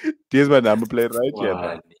 there's my number plate right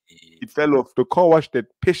here. It fell off. The car wash, that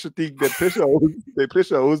pressure thing, they pressure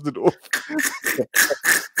hosed it off.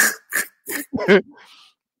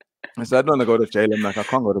 I said, I don't want to go to jail. I'm like, I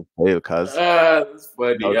can't go to jail, cuz. That's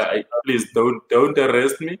funny. Please don't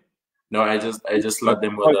arrest me. No, I just let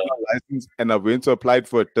them with a license, and I went to apply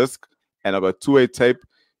for a disc, and I got 2-way tape,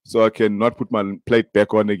 so I can not put my plate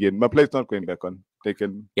back on again. My plate's not going back on. They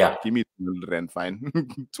can give me the rent fine.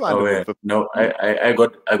 No, I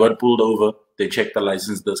got pulled over. They checked the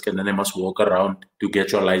license disc, and then they must walk around to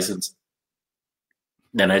get your license.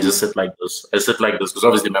 Then I just sit like this. I sit like this because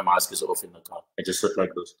obviously my mask is off in the car. I just sit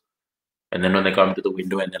like this. And then when they come to the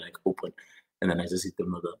window and they're like, open. And then I just hit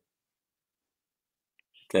them with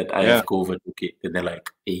that I have COVID. Okay. Then they're like,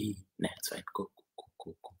 hey, nah, it's fine. Go.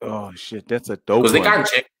 Oh shit, that's a dope one. Because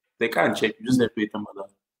they can't check. You just have to hit them with that.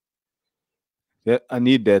 Yeah, I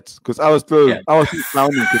need that because I was still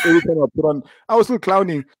clowning. Because every time I was still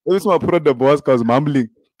clowning. Every time I put on the mask, I was mumbling.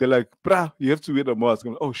 They're like, "Bruh, you have to wear the mask."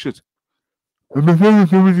 I'm like, "Oh shit!" And they're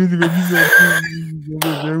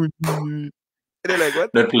like,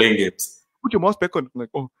 "What?" Not playing games. Put your mask back on. I'm like,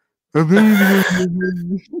 "Oh." I'm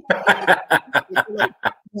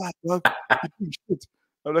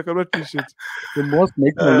like, I'm not doing shit. The mask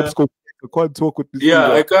makes my lips go. I can't talk with this.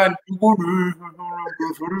 Yeah, I can't.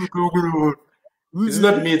 It's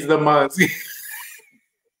not me, it's the mask.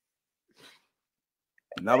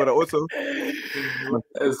 Now, but I also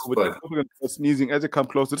sneezing as it comes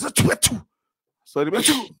closer. Sorry,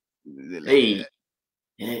 hey.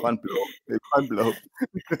 Can't blow. They can't blow.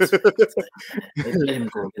 Let him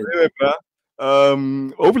go. Anyway,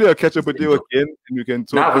 hopefully I'll catch up with you again and we can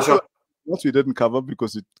talk. Nah, for sure. What we didn't cover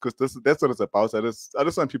because that's what it's about. I just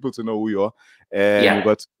want people to know who you are, and we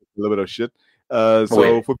got a little bit of shit. So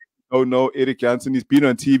for people who don't know, Eric Jansen, he's been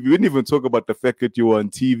on TV. We didn't even talk about the fact that you were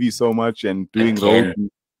on TV so much and doing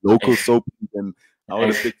local soap and I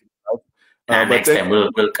want to pick it up. Next time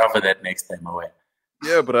we'll cover that next time away.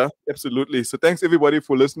 Yeah, bruh, absolutely. So thanks everybody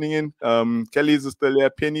for listening in. Kelly's still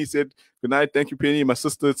here. Penny said good night. Thank you, Penny. My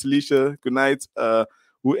sister Talisha, good night.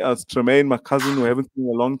 Who else? Tremaine, my cousin, who I haven't seen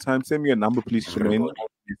in a long time. Send me a number, please, Tremaine.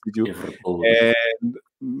 And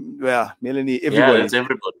Melanie, everybody. Yeah, that's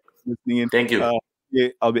everybody. Listening in. Thank you.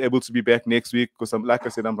 I'll be able to be back next week because like I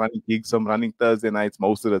said, I'm running gigs. I'm running Thursday nights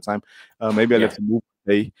most of the time. Maybe I'll have to move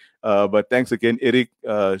today. But thanks again, Eric.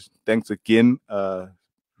 Thanks again.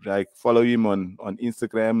 Follow him on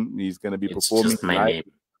Instagram. He's gonna be performing. Just my name.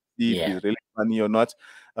 See if he's really funny or not.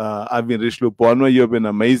 I've been Richelieu Bonwa. You've been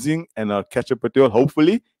amazing, and I'll catch up with you all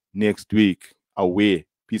hopefully next week. Away.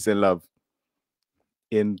 Peace and love.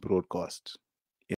 In broadcast.